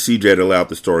didn't need CJ to lay out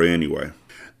the story anyway.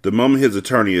 The moment his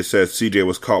attorney had said CJ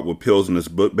was caught with pills in his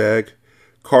book bag,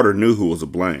 Carter knew who was to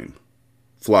blame.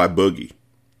 Fly Boogie.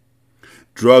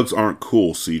 Drugs aren't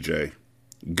cool, CJ.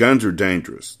 Guns are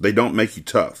dangerous. They don't make you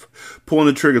tough. Pulling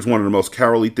the trigger is one of the most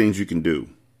cowardly things you can do.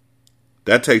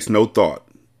 That takes no thought,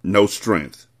 no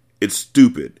strength. It's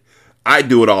stupid. I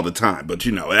do it all the time, but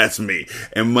that's me.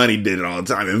 And Money did it all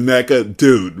the time. And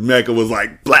Mecca was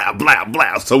like, blah, blah,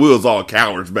 blah. So we was all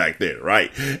cowards back then,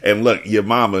 right? And look, your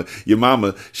mama,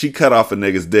 she cut off a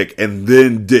nigga's dick and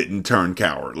then didn't turn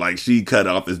coward. Like, she cut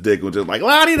off his dick and was just like,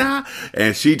 la-di-da.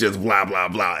 And she just blah, blah,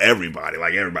 blah.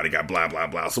 Everybody got blah, blah,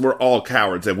 blah. So we're all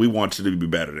cowards and we want you to be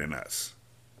better than us.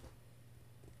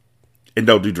 And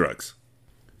don't do drugs.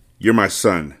 You're my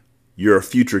son. You're a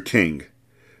future king.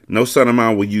 No son of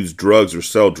mine will use drugs or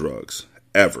sell drugs.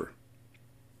 Ever.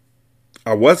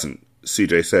 I wasn't,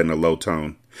 CJ said in a low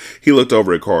tone. He looked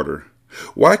over at Carter.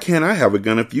 Why can't I have a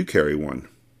gun if you carry one?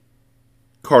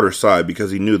 Carter sighed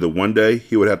because he knew that one day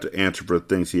he would have to answer for the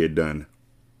things he had done.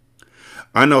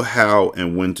 I know how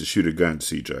and when to shoot a gun,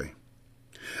 CJ.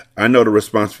 I know the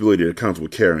responsibility that comes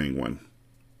with carrying one.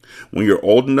 When you're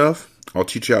old enough, I'll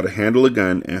teach you how to handle a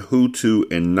gun and who to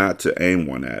and not to aim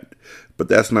one at. But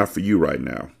that's not for you right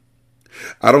now.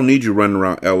 I don't need you running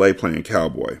around L.A. playing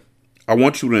cowboy. I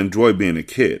want you to enjoy being a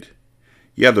kid.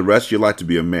 You have the rest of your life to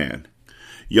be a man.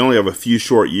 You only have a few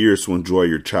short years to enjoy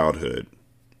your childhood.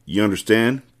 You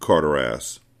understand? Carter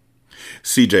asked.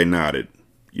 CJ nodded.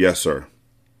 Yes, sir.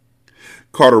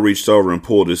 Carter reached over and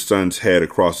pulled his son's head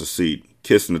across the seat,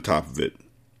 kissing the top of it.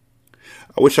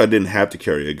 I wish I didn't have to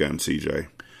carry a gun, CJ.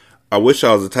 I wish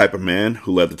I was the type of man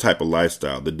who led the type of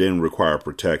lifestyle that didn't require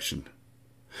protection.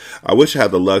 I wish I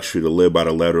had the luxury to live by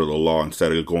the letter of the law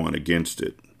instead of going against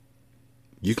it.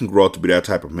 You can grow up to be that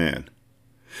type of man.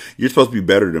 You're supposed to be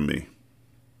better than me.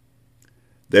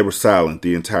 They were silent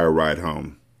the entire ride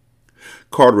home.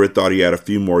 Carter had thought he had a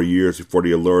few more years before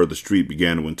the allure of the street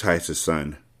began to entice his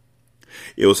son.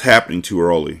 It was happening too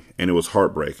early, and it was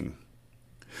heartbreaking.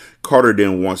 Carter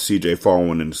didn't want CJ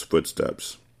following in his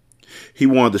footsteps. He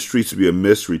wanted the streets to be a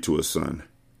mystery to his son.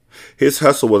 His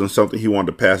hustle wasn't something he wanted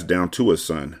to pass down to his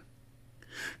son.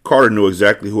 Carter knew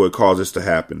exactly who had caused this to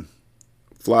happen.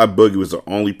 Fly Boogie was the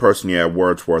only person he had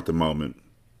words for at the moment.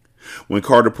 When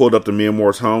Carter pulled up to Mia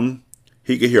Moore's home,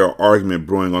 he could hear an argument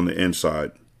brewing on the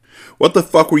inside. What the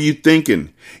fuck were you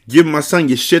thinking? Give my son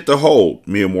your shit to hold,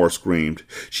 Mia Moore screamed.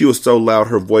 She was so loud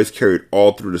her voice carried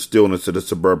all through the stillness of the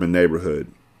suburban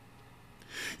neighborhood.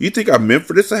 You think I meant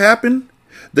for this to happen?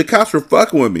 The cops were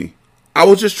fucking with me. I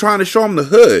was just trying to show him the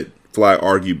hood, Fly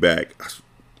argued back.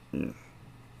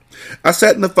 I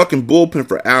sat in the fucking bullpen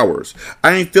for hours.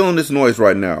 I ain't feeling this noise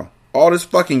right now. All this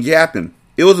fucking yapping.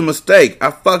 It was a mistake.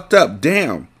 I fucked up.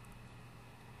 Damn.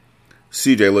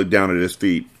 CJ looked down at his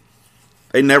feet.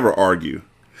 They never argue.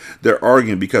 They're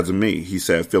arguing because of me, he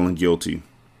said, feeling guilty.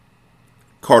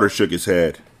 Carter shook his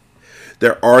head.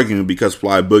 They're arguing because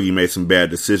Fly Boogie made some bad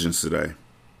decisions today.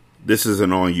 This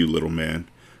isn't on you, little man,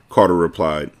 Carter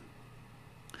replied.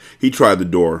 He tried the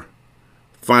door.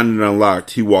 Finding it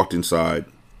unlocked, he walked inside.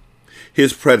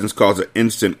 His presence caused an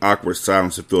instant awkward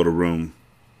silence to fill the room.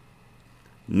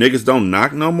 Niggas don't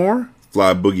knock no more?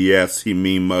 Fly Boogie asked he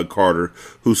mean mug Carter,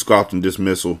 who scoffed in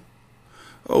dismissal.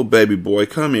 Oh, baby boy,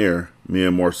 come here,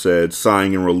 Mia Moore said,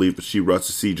 sighing in relief as she rushed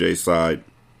to CJ's side.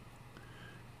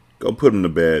 Go put him to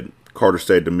bed, Carter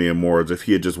said to Mia Moore as if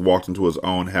he had just walked into his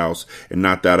own house and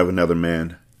not that of another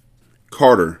man.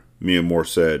 Carter, Mia Moore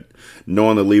said,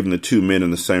 knowing that leaving the two men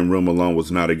in the same room alone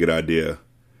was not a good idea.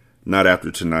 Not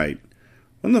after tonight.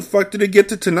 When the fuck did it get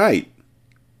to tonight?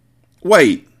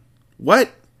 Wait,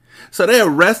 what? So they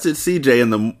arrested CJ in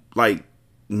the,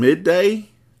 midday?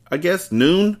 I guess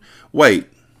noon? Wait.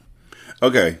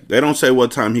 Okay, they don't say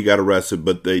what time he got arrested,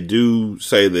 but they do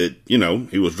say that,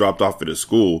 he was dropped off at his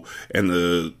school and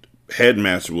the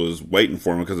headmaster was waiting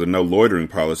for him because of no loitering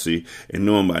policy and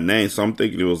knew him by name. So I'm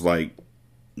thinking it was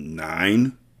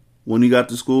 9 when he got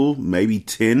to school, maybe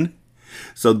 10.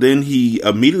 So then he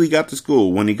immediately got to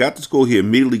school. When he got to school, he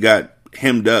immediately got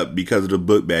hemmed up because of the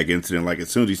book bag incident. As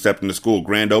soon as he stepped into school,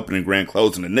 grand opening, grand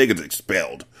closing, the niggas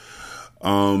expelled.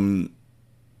 Got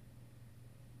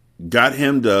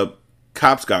hemmed up.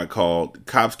 Cops got called.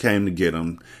 Cops came to get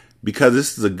him. Because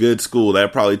this is a good school,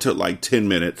 that probably took 10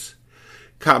 minutes.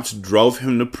 Cops drove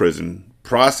him to prison,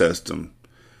 processed him.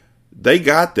 They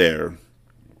got there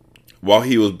while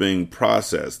he was being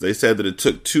processed. They said that it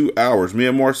took 2 hours.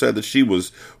 Mia Moore said that she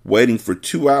was waiting for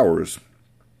 2 hours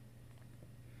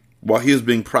while he was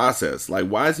being processed.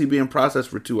 Why is he being processed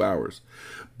for 2 hours?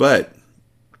 But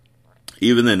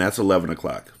even then, that's 11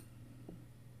 o'clock.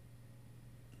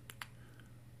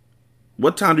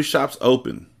 What time do shops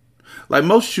open?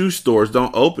 Most shoe stores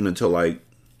don't open until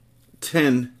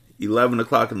 10, 11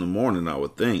 o'clock in the morning, I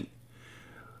would think.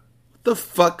 What the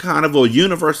fuck kind of a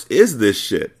universe is this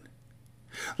shit?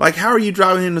 How are you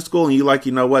driving into school and you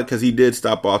you know what? Because he did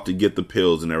stop off to get the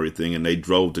pills and everything, and they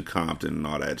drove to Compton and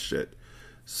all that shit.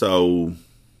 So,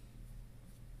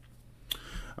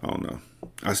 I don't know.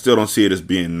 I still don't see it as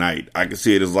being night. I can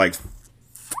see it as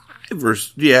 5 or...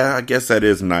 Yeah, I guess that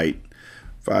is night.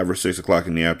 5 or 6 o'clock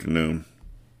in the afternoon.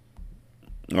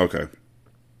 Okay.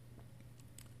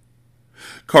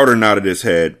 Carter nodded his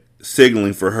head,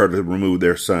 signaling for her to remove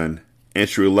their son, and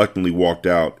she reluctantly walked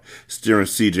out, steering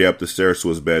CJ up the stairs to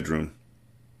his bedroom.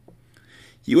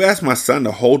 You asked my son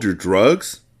to hold your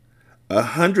drugs?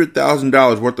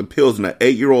 $100,000 worth of pills in an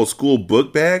 8-year-old school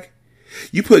book bag?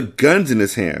 You put guns in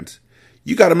his hands.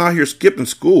 You got him out here skipping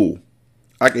school.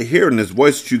 I can hear it in his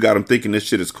voice that you got him thinking this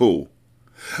shit is cool.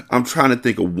 I'm trying to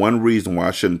think of one reason why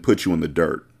I shouldn't put you in the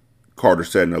dirt, Carter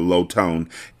said in a low tone,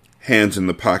 hands in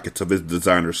the pockets of his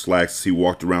designer slacks as he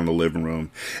walked around the living room,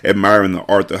 admiring the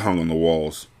art that hung on the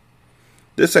walls.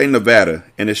 This ain't Nevada,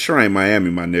 and it sure ain't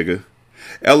Miami, my nigga.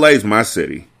 LA's my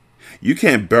city. You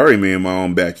can't bury me in my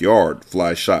own backyard,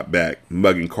 Fly shot back,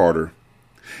 mugging Carter.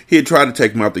 He had tried to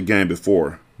take him out the game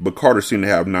before, but Carter seemed to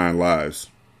have 9 lives.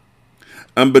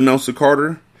 Unbeknownst to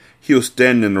Carter, he was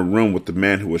standing in the room with the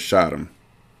man who had shot him.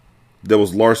 There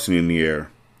was larceny in the air.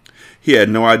 He had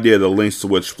no idea the lengths to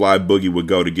which Fly Boogie would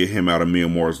go to get him out of Mia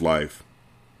Moore's life.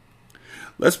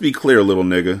 Let's be clear, little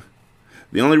nigga.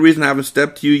 The only reason I haven't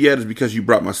stepped to you yet is because you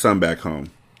brought my son back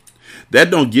home. That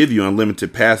don't give you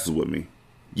unlimited passes with me.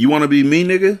 You want to be me,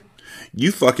 nigga?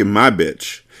 You fucking my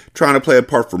bitch, trying to play a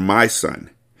part for my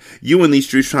son. You in these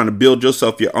streets trying to build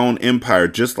yourself your own empire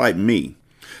just like me.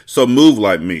 So move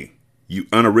like me, you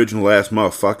unoriginal ass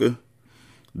motherfucker.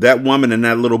 That woman and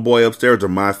that little boy upstairs are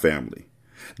my family.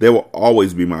 They will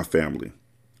always be my family.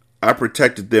 I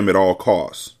protected them at all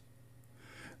costs.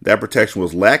 That protection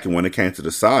was lacking when it came to the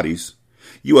Saudis.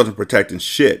 You wasn't protecting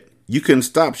shit. You couldn't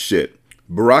stop shit.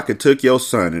 Baraka took your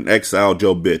son and exiled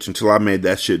your bitch until I made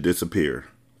that shit disappear,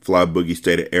 Fly Boogie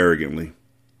stated arrogantly.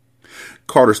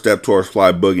 Carter stepped towards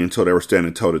Fly Boogie until they were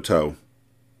standing toe to toe.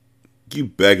 You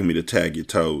begging me to tag your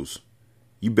toes.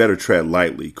 You better tread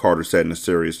lightly, Carter said in a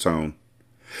serious tone.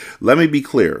 Let me be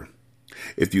clear.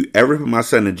 If you ever put my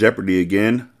son in jeopardy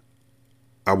again,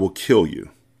 I will kill you.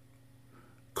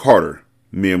 Carter,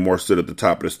 Mia Moore stood at the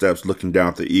top of the steps looking down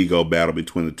at the ego battle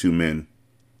between the two men.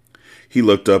 He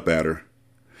looked up at her.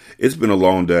 It's been a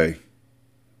long day.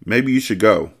 Maybe you should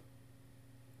go.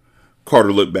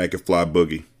 Carter looked back at Fly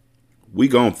Boogie. We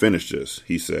gon' finish this,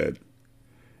 he said.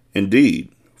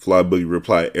 Indeed, Fly Boogie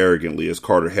replied arrogantly as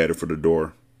Carter headed for the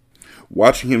door.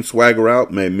 Watching him swagger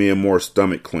out made Mia Moore's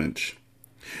stomach clench.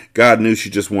 God knew she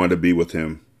just wanted to be with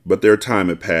him, but their time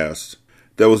had passed.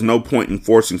 There was no point in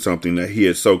forcing something that he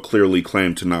had so clearly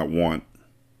claimed to not want.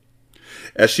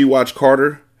 As she watched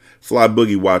Carter, Fly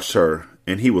Boogie watched her,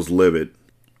 and he was livid.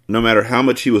 No matter how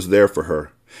much he was there for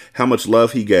her, how much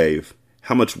love he gave,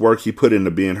 how much work he put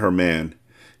into being her man,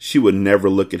 she would never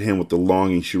look at him with the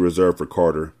longing she reserved for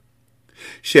Carter.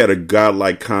 She had a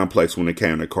godlike complex when it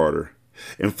came to Carter,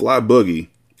 and Fly Boogie,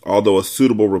 although a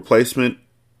suitable replacement,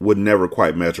 would never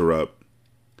quite measure up.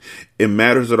 In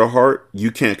matters of the heart,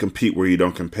 you can't compete where you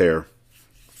don't compare.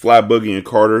 Fly Boogie and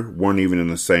Carter weren't even in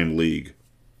the same league.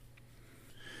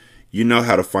 You know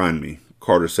how to find me,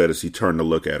 Carter said as he turned to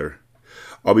look at her.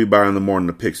 I'll be by in the morning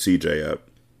to pick CJ up.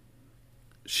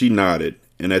 She nodded,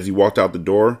 and as he walked out the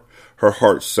door, her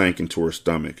heart sank into her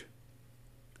stomach.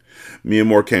 Mia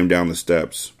Moore came down the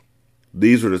steps.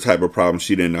 These were the type of problems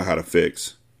she didn't know how to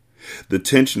fix. The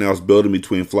tension that was building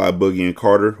between Fly Boogie and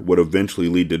Carter would eventually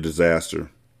lead to disaster.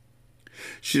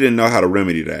 She didn't know how to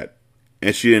remedy that,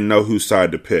 and she didn't know whose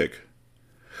side to pick.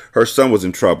 Her son was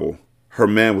in trouble. Her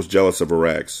man was jealous of her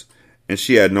ex, and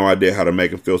she had no idea how to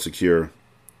make him feel secure.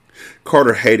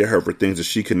 Carter hated her for things that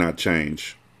she could not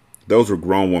change. Those were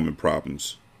grown woman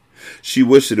problems. She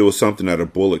wished that it was something that a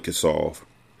bullet could solve.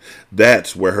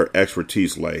 That's where her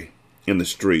expertise lay, in the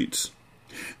streets.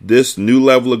 This new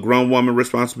level of grown woman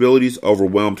responsibilities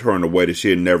overwhelmed her in a way that she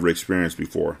had never experienced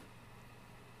before.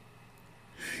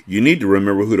 You need to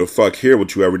remember who the fuck here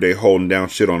with you every day holding down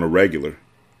shit on a regular.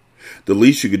 The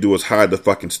least you could do is hide the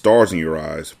fucking stars in your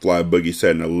eyes, Fly Boogie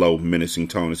said in a low, menacing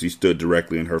tone as he stood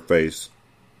directly in her face.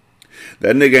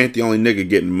 That nigga ain't the only nigga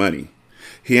getting money.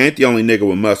 He ain't the only nigga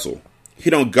with muscle. He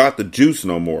don't got the juice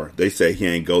no more. They say he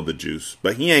ain't go the juice,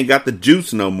 but he ain't got the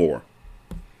juice no more.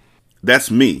 That's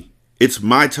me. It's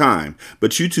my time,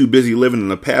 but you too busy living in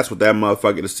the past with that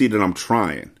motherfucker to see that I'm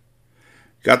trying.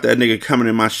 Got that nigga coming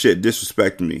in my shit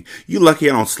disrespecting me. You lucky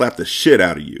I don't slap the shit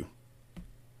out of you.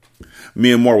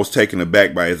 Mia Moore was taken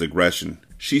aback by his aggression.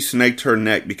 She snaked her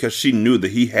neck because she knew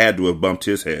that he had to have bumped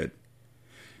his head.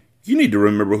 You need to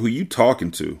remember who you talking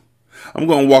to. I'm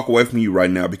going to walk away from you right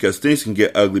now because things can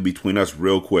get ugly between us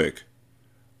real quick.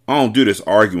 I don't do this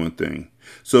arguing thing.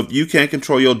 So if you can't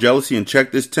control your jealousy and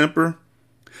check this temper...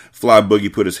 Fly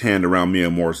Boogie put his hand around Mia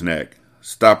Moore's neck,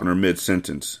 stopping her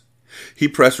mid-sentence. He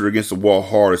pressed her against the wall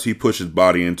hard as he pushed his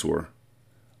body into her.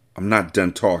 I'm not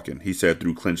done talking, he said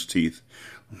through clenched teeth.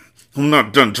 I'm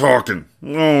not done talking.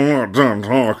 I'm not done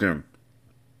talking.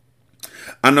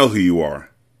 I know who you are,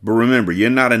 but remember, you're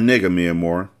not a nigga, Mia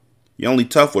Moore. You're only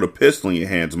tough with a pistol in your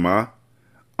hands, ma.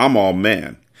 I'm all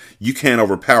man. You can't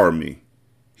overpower me,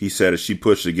 he said as she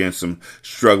pushed against him,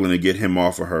 struggling to get him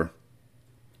off of her.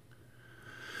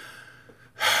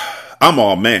 I'm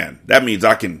all man. That means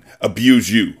I can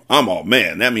abuse you. I'm all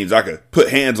man. That means I can put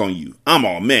hands on you. I'm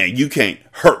all man. You can't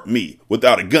hurt me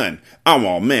without a gun. I'm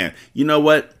all man. You know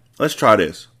what? Let's try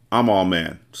this. I'm all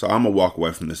man. So I'm going to walk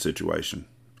away from this situation.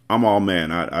 I'm all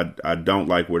man. I don't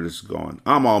like where this is going.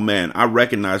 I'm all man. I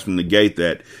recognize from the gate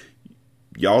that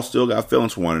y'all still got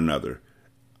feelings for one another.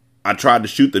 I tried to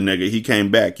shoot the nigga. He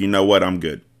came back. You know what? I'm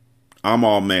good. I'm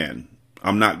all man.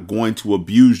 I'm not going to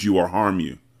abuse you or harm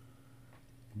you.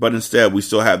 But instead, we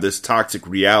still have this toxic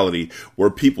reality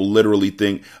where people literally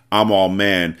think I'm all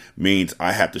man means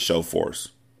I have to show force.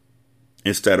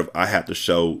 Instead of I have to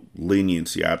show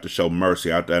leniency, I have to show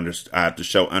mercy, I have to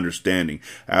show understanding,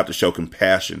 I have to show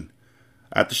compassion,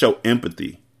 I have to show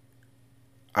empathy.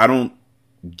 I don't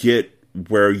get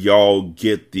where y'all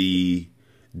get the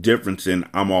difference in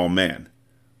I'm all man.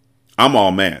 I'm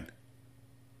all man.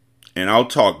 And I'll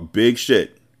talk big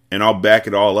shit and I'll back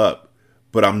it all up.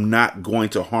 But I'm not going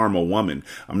to harm a woman.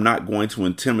 I'm not going to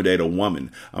intimidate a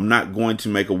woman. I'm not going to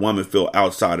make a woman feel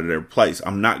outside of their place.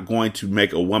 I'm not going to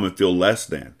make a woman feel less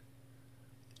than.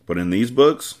 But in these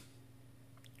books,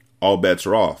 all bets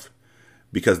are off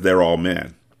because they're all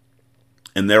men.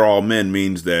 And they're all men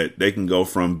means that they can go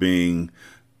from being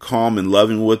calm and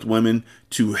loving with women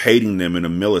to hating them in a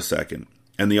millisecond.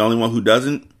 And the only one who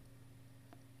doesn't?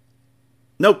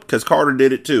 Nope, because Carter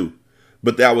did it too.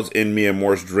 But that was in Mia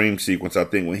Moore's dream sequence, I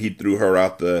think, when he threw her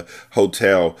out the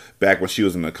hotel back when she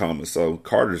was in a coma. So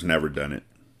Carter's never done it.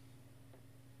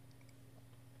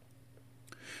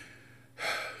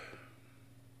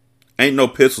 Ain't no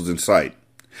pistols in sight.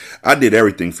 I did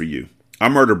everything for you. I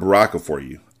murdered Baraka for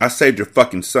you. I saved your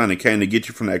fucking son and came to get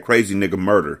you from that crazy nigga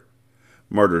Murder.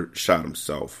 Murder shot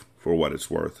himself, for what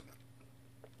it's worth.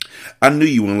 I knew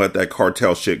you wouldn't let that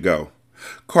cartel shit go.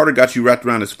 Carter got you wrapped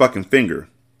around his fucking finger.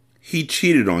 He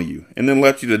cheated on you and then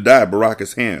left you to die at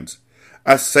Baraka's hands.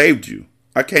 I saved you.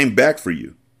 I came back for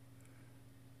you.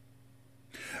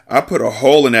 I put a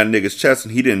hole in that nigga's chest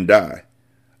and he didn't die.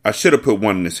 I should have put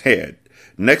one in his head.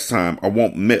 Next time, I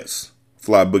won't miss.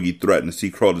 Fly Boogie threatened as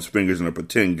he curled his fingers in a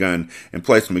pretend gun and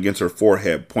placed them against her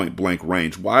forehead, point blank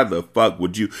range. Why the fuck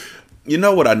would you... You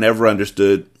know what I never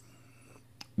understood?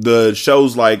 The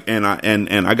shows like, and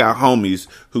I got homies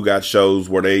who got shows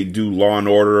where they do Law and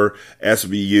Order,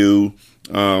 SVU,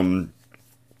 and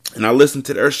I listen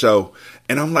to their show,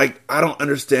 and I'm like, I don't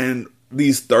understand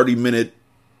these 30-minute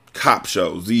cop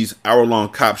shows, these hour-long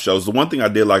cop shows. The one thing I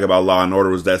did like about Law and Order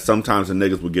was that sometimes the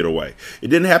niggas would get away. It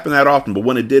didn't happen that often, but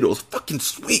when it did, it was fucking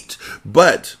sweet.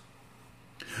 But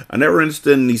I never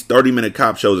interested in these 30-minute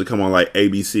cop shows that come on like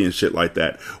ABC and shit like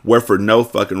that, where for no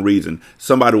fucking reason,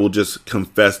 somebody will just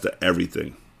confess to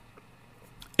everything.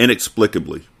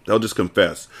 Inexplicably. They'll just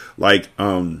confess. Like,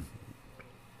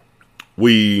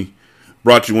 we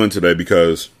brought you in today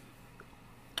because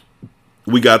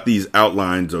we got these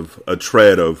outlines of a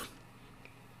tread of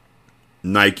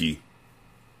Nike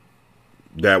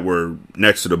that were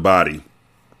next to the body.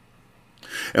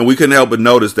 And we couldn't help but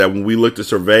notice that when we looked at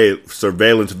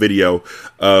surveillance video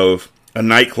of a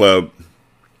nightclub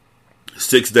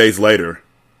 6 days later,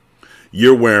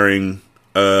 you're wearing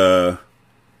a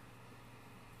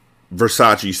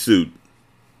Versace suit.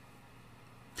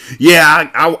 Yeah,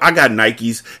 I got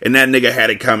Nikes, and that nigga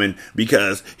had it coming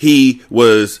because he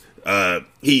was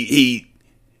he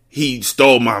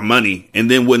stole my money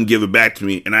and then wouldn't give it back to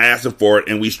me, and I asked him for it,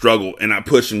 and we struggled, and I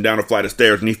pushed him down a flight of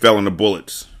stairs, and he fell in the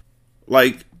bullets.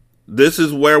 Like, this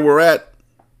is where we're at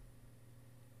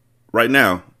right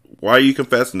now. Why are you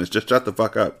confessing this? Just shut the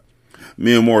fuck up.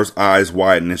 Mia Moore's eyes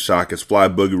widened in shock as Fly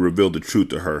Boogie revealed the truth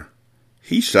to her.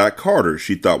 He shot Carter,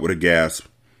 she thought with a gasp.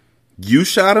 You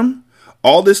shot him?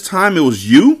 All this time it was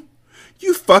you?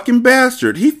 You fucking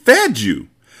bastard. He fed you.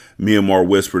 Mia Moore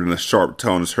whispered in a sharp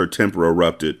tone as her temper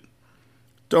erupted.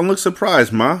 Don't look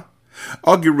surprised, Ma.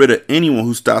 I'll get rid of anyone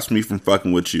who stops me from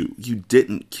fucking with you. You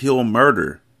didn't kill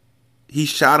Murder. He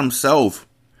shot himself.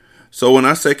 So when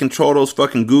I say control those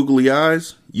fucking googly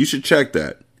eyes, you should check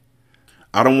that.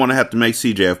 I don't want to have to make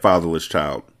CJ a fatherless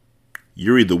child.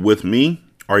 You're either with me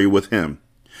or you're with him.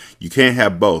 You can't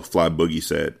have both, Fly Boogie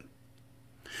said.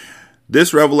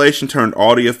 This revelation turned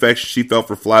all the affection she felt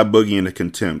for Fly Boogie into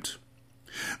contempt.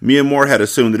 Mia Moore had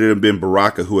assumed that it had been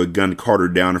Baraka who had gunned Carter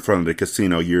down in front of the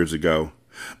casino years ago,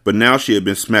 but now she had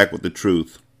been smacked with the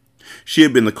truth. She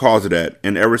had been the cause of that,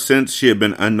 and ever since she had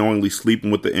been unknowingly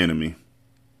sleeping with the enemy.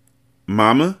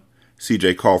 Mama?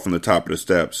 CJ called from the top of the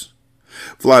steps.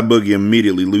 Fly Boogie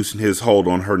immediately loosened his hold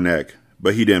on her neck,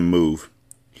 but he didn't move.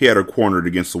 He had her cornered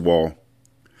against the wall.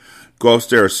 Go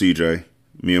upstairs, CJ,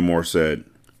 Mia Moore said.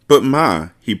 But Ma,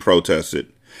 he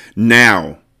protested.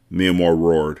 Now, Mia Moore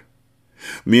roared.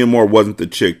 Mia Moore wasn't the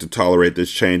chick to tolerate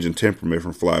this change in temperament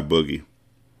from Fly Boogie.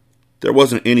 There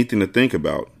wasn't anything to think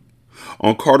about.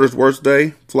 On Carter's worst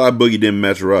day, Fly Boogie didn't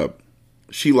measure up.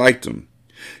 She liked him.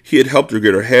 He had helped her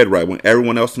get her head right when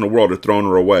everyone else in the world had thrown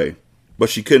her away, but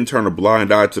she couldn't turn a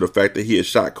blind eye to the fact that he had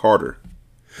shot Carter.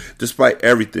 Despite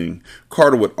everything,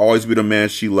 Carter would always be the man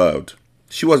she loved.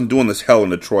 She wasn't doing this Hell in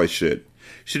the Troy shit.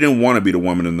 She didn't want to be the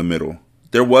woman in the middle.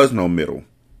 There was no middle.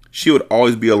 She would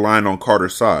always be aligned on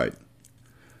Carter's side.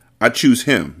 I choose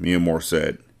him, Mia Moore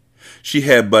said. She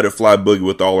headbutted Fly Boogie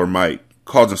with all her might,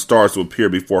 causing stars to appear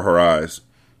before her eyes.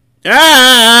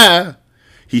 Ah!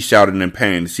 He shouted in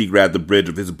pain as he grabbed the bridge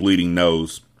of his bleeding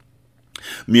nose.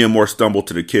 Mia Moore stumbled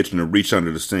to the kitchen and reached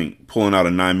under the sink, pulling out a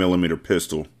 9mm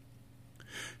pistol.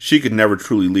 She could never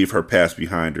truly leave her past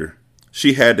behind her.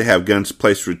 She had to have guns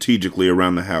placed strategically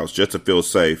around the house just to feel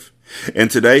safe, and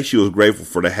today she was grateful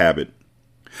for the habit.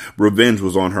 Revenge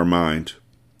was on her mind.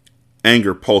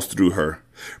 Anger pulsed through her.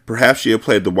 Perhaps she had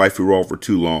played the wifey role for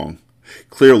too long.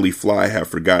 Clearly, Fly had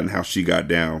forgotten how she got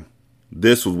down.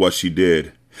 This was what she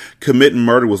did. Committing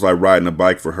murder was like riding a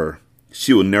bike for her.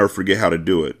 She would never forget how to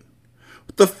do it.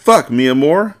 What the fuck, Mia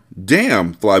Moore?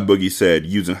 Damn, Fly Boogie said,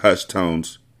 using hushed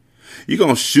tones. You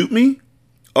gonna shoot me?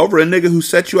 Over a nigga who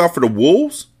set you out for the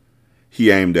wolves?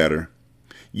 He aimed at her.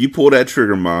 You pull that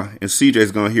trigger, Ma, and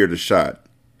CJ's gonna hear the shot.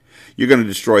 You're gonna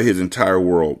destroy his entire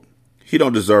world. He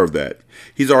don't deserve that.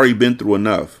 He's already been through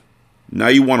enough. Now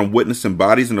you want him witnessing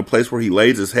bodies in the place where he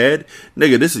lays his head?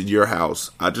 Nigga, this is your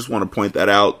house. I just want to point that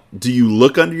out. Do you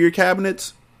look under your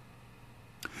cabinets?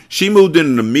 She moved in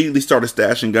and immediately started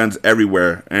stashing guns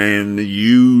everywhere. And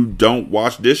you don't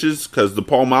wash dishes? Because the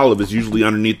Palmolive is usually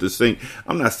underneath the sink.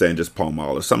 I'm not saying just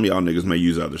Palmolive. Some of y'all niggas may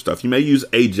use other stuff. You may use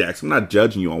Ajax. I'm not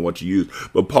judging you on what you use.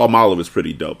 But Palmolive is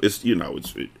pretty dope. It's, you know,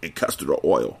 it cuts through the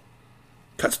oil.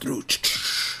 Cuts through.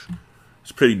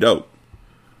 It's pretty dope.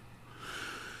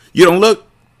 You don't look.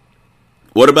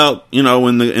 What about, you know,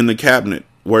 in the cabinet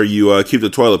where you keep the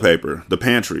toilet paper, the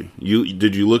pantry?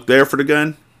 Did you look there for the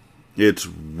gun? It's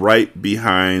right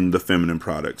behind the feminine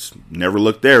products. Never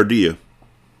look there, do you?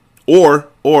 Or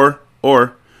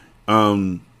the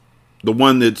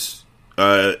one that's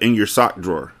in your sock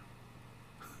drawer.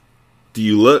 Do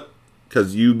you look?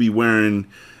 Because you be wearing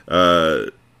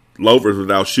loafers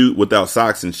without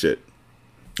socks and shit.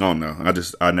 Oh no,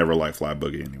 I never liked Fly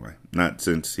Boogie anyway. Not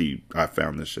since I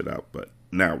found this shit out, but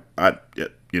Now,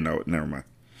 never mind.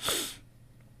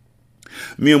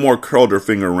 Mia Moore curled her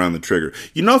finger around the trigger.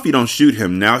 You know, if you don't shoot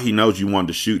him, now he knows you wanted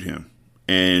to shoot him.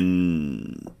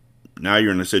 And now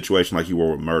you're in a situation like you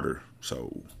were with murder.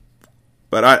 So,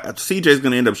 but CJ's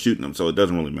going to end up shooting him, so it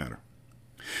doesn't really matter.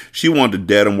 She wanted to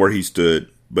dead him where he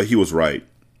stood, but he was right.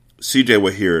 CJ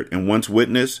would hear it, and once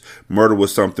witnessed, murder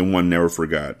was something one never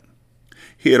forgot.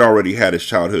 He had already had his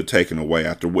childhood taken away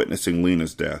after witnessing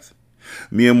Lena's death.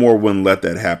 Mia Moore wouldn't let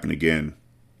that happen again.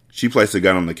 She placed the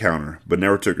gun on the counter, but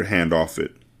never took her hand off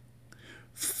it.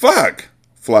 Fuck!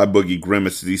 Fly Boogie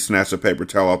grimaced as he snatched a paper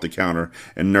towel off the counter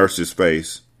and nursed his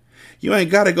face. You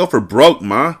ain't gotta go for broke,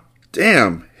 ma.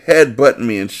 Damn, headbutting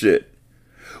me and shit.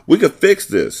 We could fix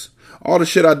this. All the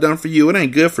shit I done for you, it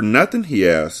ain't good for nothing, he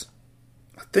asked.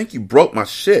 I think you broke my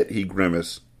shit, he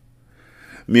grimaced.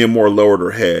 Mia Moore lowered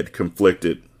her head,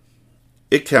 conflicted.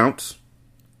 It counts.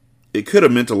 It could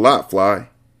have meant a lot, Fly.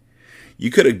 You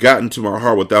could have gotten to my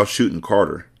heart without shooting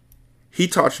Carter. He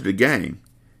taught you the game.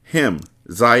 Him,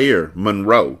 Zaire,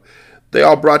 Monroe. They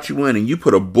all brought you in and you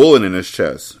put a bullet in his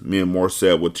chest, Mia Moore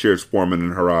said with tears forming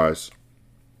in her eyes.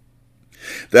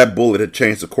 That bullet had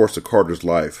changed the course of Carter's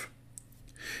life.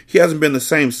 He hasn't been the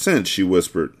same since, she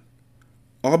whispered.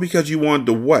 All because you wanted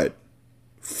to what?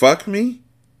 Fuck me?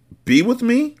 Be with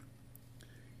me?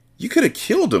 You could have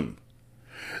killed him.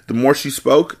 The more she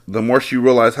spoke, the more she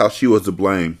realized how she was to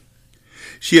blame.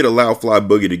 She had allowed Fly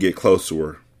Boogie to get close to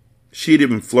her. She had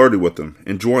even flirted with him,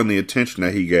 enjoying the attention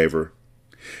that he gave her.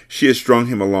 She had strung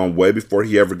him along way before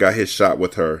he ever got his shot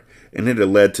with her, and it had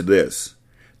led to this,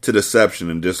 to deception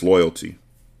and disloyalty.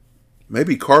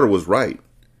 Maybe Carter was right.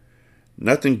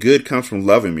 Nothing good comes from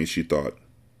loving me, she thought.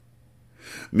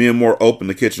 Mia Moore opened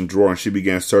the kitchen drawer and she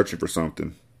began searching for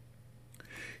something.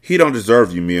 He don't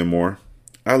deserve you, Mia Moore.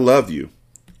 I love you.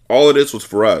 All of this was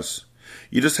for us.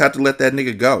 You just have to let that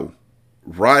nigga go.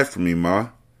 Ride for me, Ma.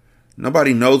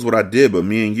 Nobody knows what I did but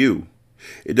me and you.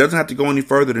 It doesn't have to go any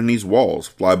further than these walls,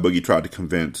 Fly Boogie tried to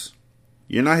convince.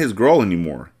 You're not his girl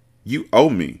anymore. You owe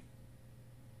me.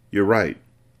 You're right.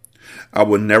 I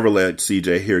would never let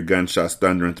CJ hear gunshots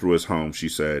thundering through his home, she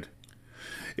said.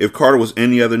 If Carter was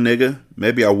any other nigga,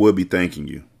 maybe I would be thanking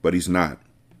you, but he's not.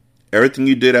 Everything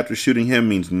you did after shooting him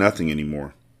means nothing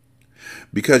anymore.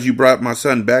 Because you brought my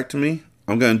son back to me,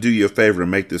 I'm going to do you a favor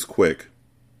and make this quick.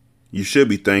 You should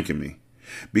be thanking me.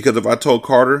 Because if I told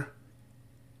Carter,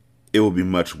 it would be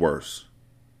much worse.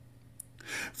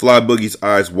 Fly Boogie's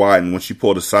eyes widened when she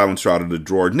pulled a silencer out of the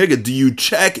drawer. Nigga, do you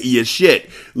check your shit?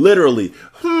 Literally.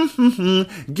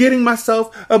 Getting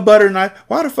myself a butter knife.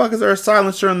 Why the fuck is there a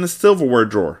silencer in the silverware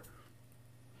drawer?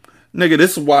 Nigga,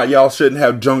 this is why y'all shouldn't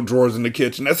have junk drawers in the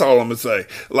kitchen. That's all I'm gonna say.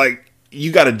 Like,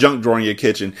 you got a junk drawer in your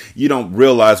kitchen. You don't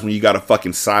realize when you got a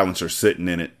fucking silencer sitting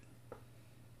in it.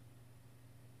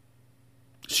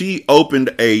 She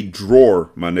opened a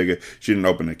drawer, my nigga. She didn't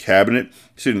open a cabinet.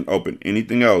 She didn't open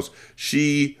anything else.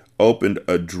 She opened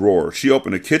a drawer. She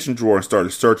opened a kitchen drawer and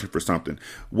started searching for something.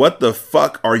 What the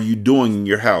fuck are you doing in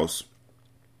your house?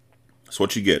 That's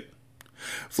what you get.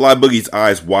 Fly Boogie's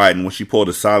eyes widened when she pulled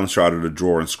a silencer out of the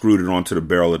drawer and screwed it onto the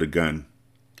barrel of the gun.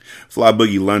 Fly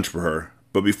Boogie lunged for her,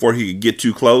 but before he could get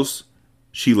too close,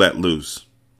 she let loose.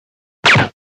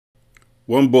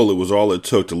 One bullet was all it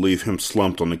took to leave him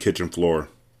slumped on the kitchen floor.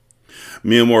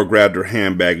 Mia Moore grabbed her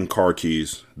handbag and car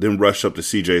keys, then rushed up to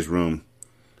CJ's room.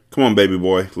 Come on, baby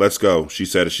boy, let's go, she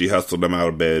said as she hustled him out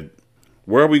of bed.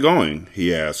 Where are we going?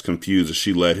 He asked, confused as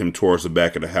she led him towards the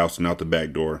back of the house and out the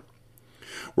back door.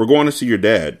 We're going to see your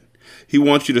dad. He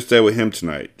wants you to stay with him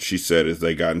tonight, she said as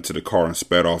they got into the car and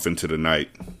sped off into the night.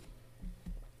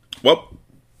 Well,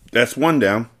 that's one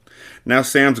down. Now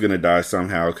Sam's going to die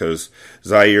somehow because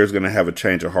Zaire's going to have a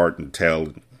change of heart and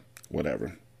tell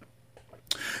whatever.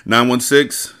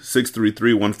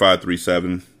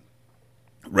 916-633-1537.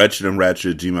 Ratchet and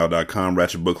Ratchet @gmail.com.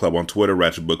 Ratchet Book Club on Twitter.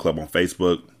 Ratchet Book Club on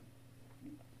Facebook.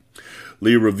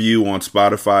 Leave a review on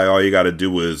Spotify. All you got to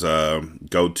do is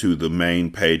go to the main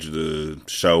page of the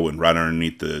show, and right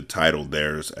underneath the title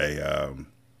there's a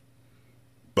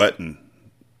button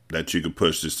that you can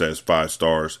push that says 5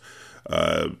 stars.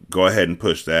 Go ahead and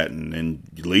push that and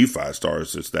leave 5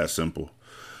 stars. It's that simple.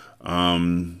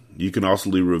 You can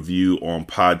also leave a review on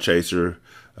Podchaser.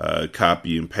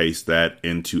 Copy and paste that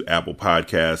into Apple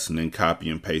Podcasts, and then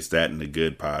copy and paste that into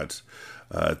Good Pods.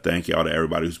 Thank y'all to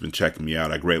everybody who's been checking me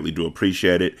out. I greatly do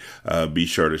appreciate it. Be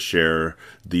sure to share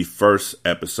the first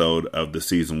episode of the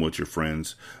season with your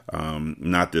friends.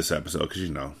 Not this episode, because,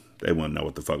 they wouldn't know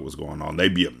what the fuck was going on.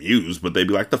 They'd be amused, but they'd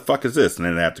be like, the fuck is this? And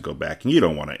then they have to go back. And you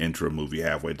don't want to enter a movie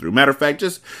halfway through. Matter of fact,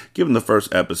 just give them the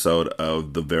first episode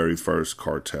of the very first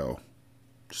Cartel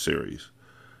series.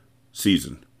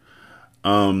 season.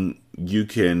 You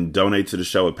can donate to the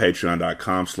show at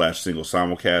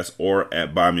patreon.com/singlesimulcast or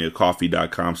at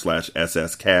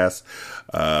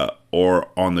buymeacoffee.com/sscast,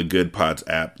 or on the Good Pods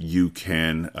app. You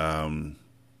can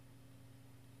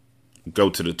go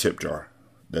to the tip jar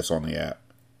that's on the app.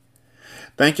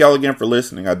 Thank y'all again for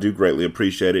listening. I do greatly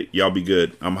appreciate it. Y'all be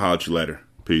good. I'm holler at you later.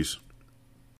 Peace.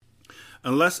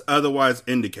 Unless otherwise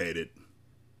indicated,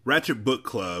 Ratchet Book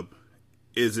Club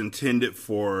is intended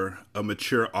for a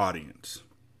mature audience.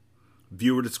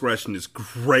 Viewer discretion is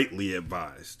greatly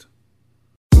advised.